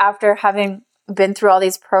with you after having been through all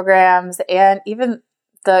these programs, and even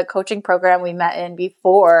the coaching program we met in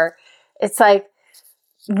before. It's like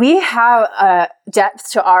we have a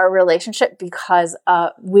depth to our relationship because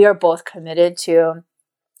we are both committed to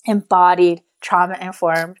embodied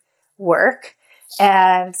trauma-informed work.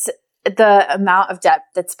 And the amount of depth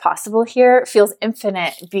that's possible here feels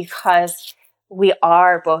infinite because we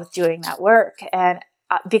are both doing that work. And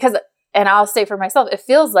I'll say for myself, it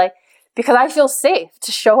feels like, because I feel safe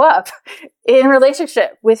to show up in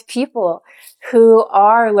relationship with people who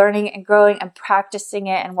are learning and growing and practicing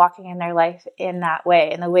it and walking in their life in that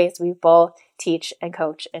way, in the ways we both teach and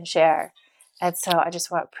coach and share. And so I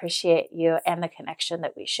just want to appreciate you and the connection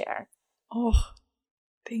that we share. Oh,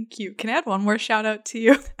 thank you. Can I add one more shout out to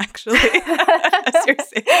you, actually? As you're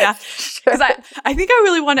saying that. Because I think I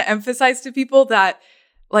really want to emphasize to people that,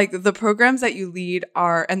 like, the programs that you lead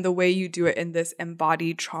are, and the way you do it in this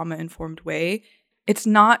embodied trauma-informed way, it's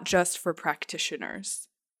not just for practitioners,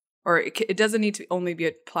 or it doesn't need to only be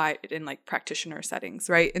applied in like practitioner settings,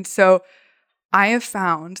 right? And so I have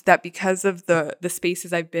found that because of the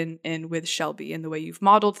spaces I've been in with Shelby and the way you've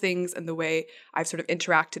modeled things and the way I've sort of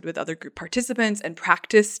interacted with other group participants and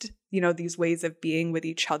practiced, these ways of being with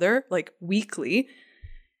each other, like weekly,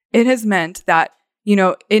 it has meant that,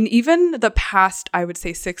 in even the past, I would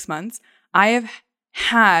say 6 months, I have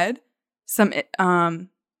had some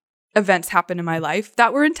events happen in my life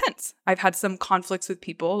that were intense. I've had some conflicts with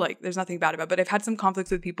people, like, there's nothing bad about it, but I've had some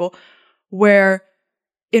conflicts with people where,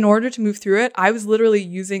 in order to move through it, I was literally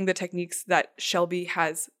using the techniques that Shelby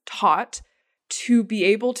has taught to be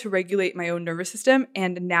able to regulate my own nervous system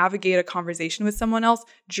and navigate a conversation with someone else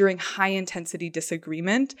during high intensity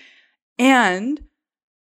disagreement, and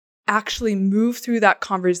actually move through that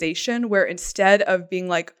conversation where, instead of being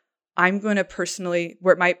like, I'm going to personally,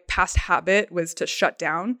 where my past habit was to shut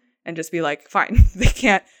down and just be like, fine, they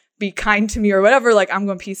can't be kind to me or whatever, like, I'm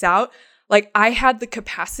going to peace out. Like, I had the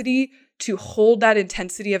capacity to hold that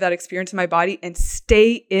intensity of that experience in my body and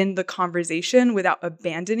stay in the conversation without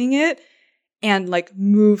abandoning it, and like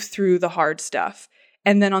move through the hard stuff.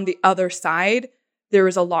 And then on the other side, there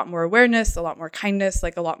was a lot more awareness, a lot more kindness,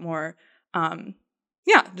 like a lot more,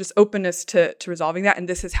 just openness to resolving that. And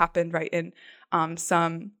this has happened right in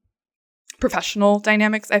some professional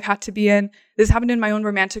dynamics I've had to be in. This happened in my own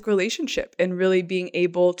romantic relationship, and really being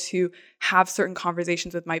able to have certain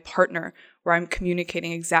conversations with my partner where I'm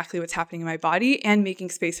communicating exactly what's happening in my body and making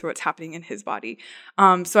space for what's happening in his body.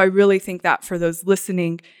 So I really think that for those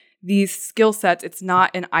listening, these skill sets, it's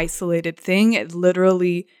not an isolated thing. It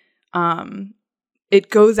literally, it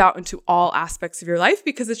goes out into all aspects of your life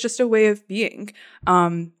because it's just a way of being.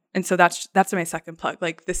 And so that's my second plug.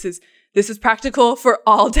 Like, this is practical for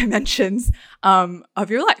all dimensions of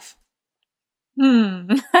your life.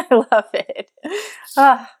 I love it.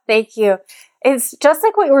 Oh, thank you. It's just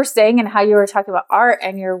like what you were saying and how you were talking about art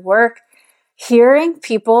and your work. Hearing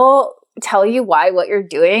people tell you why what you're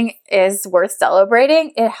doing is worth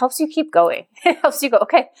celebrating, it helps you keep going. It helps you go,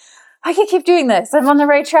 okay, I can keep doing this. I'm on the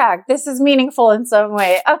right track. This is meaningful in some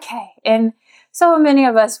way. Okay. And so many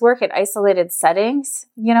of us work in isolated settings,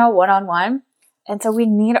 one-on-one. And so we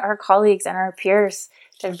need our colleagues and our peers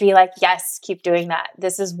to be like, yes, keep doing that.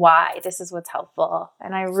 This is why. This is what's helpful.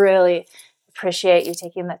 And I really appreciate you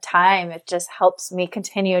taking the time. It just helps me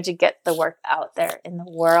continue to get the work out there in the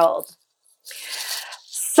world.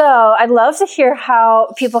 So I'd love to hear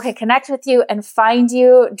how people can connect with you and find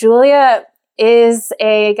you. Julia is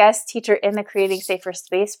a guest teacher in the Creating Safer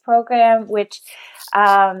Space program, which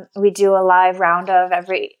we do a live round of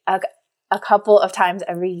a couple of times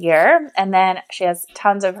every year. And then she has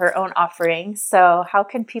tons of her own offerings. So how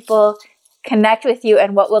can people connect with you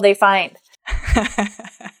and what will they find?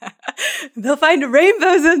 They'll find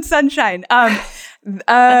rainbows and sunshine.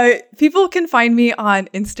 People can find me on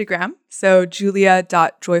Instagram. So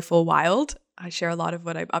julia.joyfulwild. I share a lot of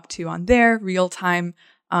what I'm up to on there, real time.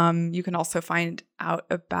 You can also find out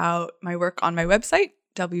about my work on my website,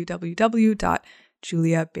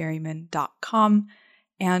 www.juliaberryman.com.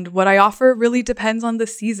 And what I offer really depends on the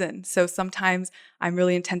season. So sometimes I'm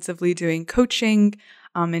really intensively doing coaching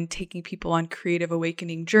and taking people on creative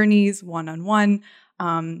awakening journeys one-on-one.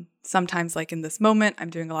 Sometimes, like in this moment,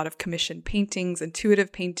 I'm doing a lot of commissioned paintings,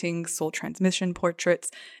 intuitive paintings, soul transmission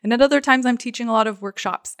portraits. And at other times, I'm teaching a lot of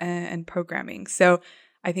workshops and programming. So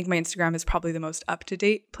I think my Instagram is probably the most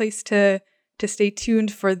up-to-date place to stay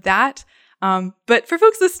tuned for that. But for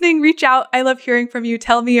folks listening, reach out. I love hearing from you.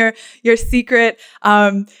 Tell me your secret,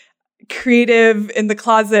 creative in the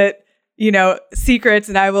closet, secrets,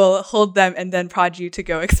 and I will hold them and then prod you to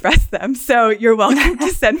go express them. So you're welcome to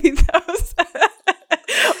send me those.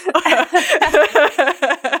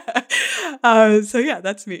 So yeah,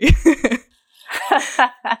 that's me.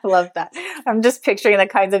 I love that. I'm just picturing the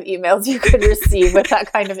kinds of emails you could receive with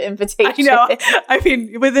that kind of invitation. I know. I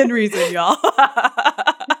mean, within reason, y'all.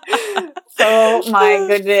 Oh my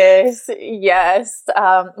goodness. Yes.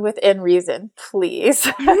 Within reason, please.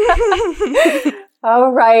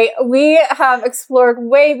 All right. We have explored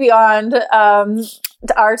way beyond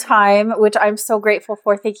our time, which I'm so grateful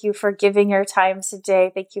for. Thank you for giving your time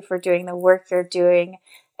today. Thank you for doing the work you're doing.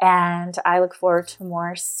 And I look forward to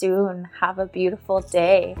more soon. Have a beautiful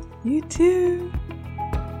day. You too.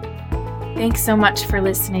 Thanks so much for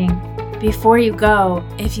listening. Before you go,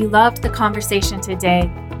 if you loved the conversation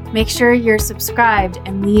today, make sure you're subscribed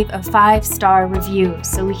and leave a 5-star review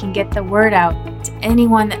so we can get the word out to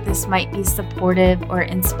anyone that this might be supportive or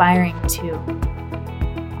inspiring to.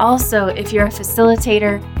 Also, if you're a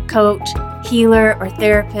facilitator, coach, healer, or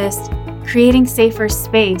therapist, Creating Safer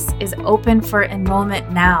Space is open for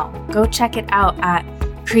enrollment now. Go check it out at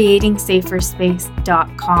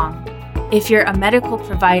creatingsaferspace.com. If you're a medical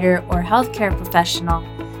provider or healthcare professional,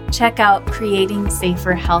 check out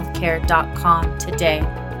creatingsaferhealthcare.com today.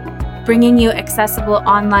 Bringing you accessible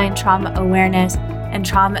online trauma awareness and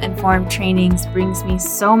trauma-informed trainings brings me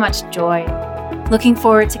so much joy. Looking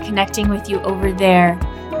forward to connecting with you over there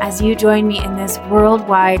as you join me in this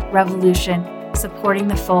worldwide revolution, supporting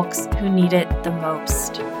the folks who need it the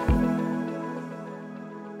most.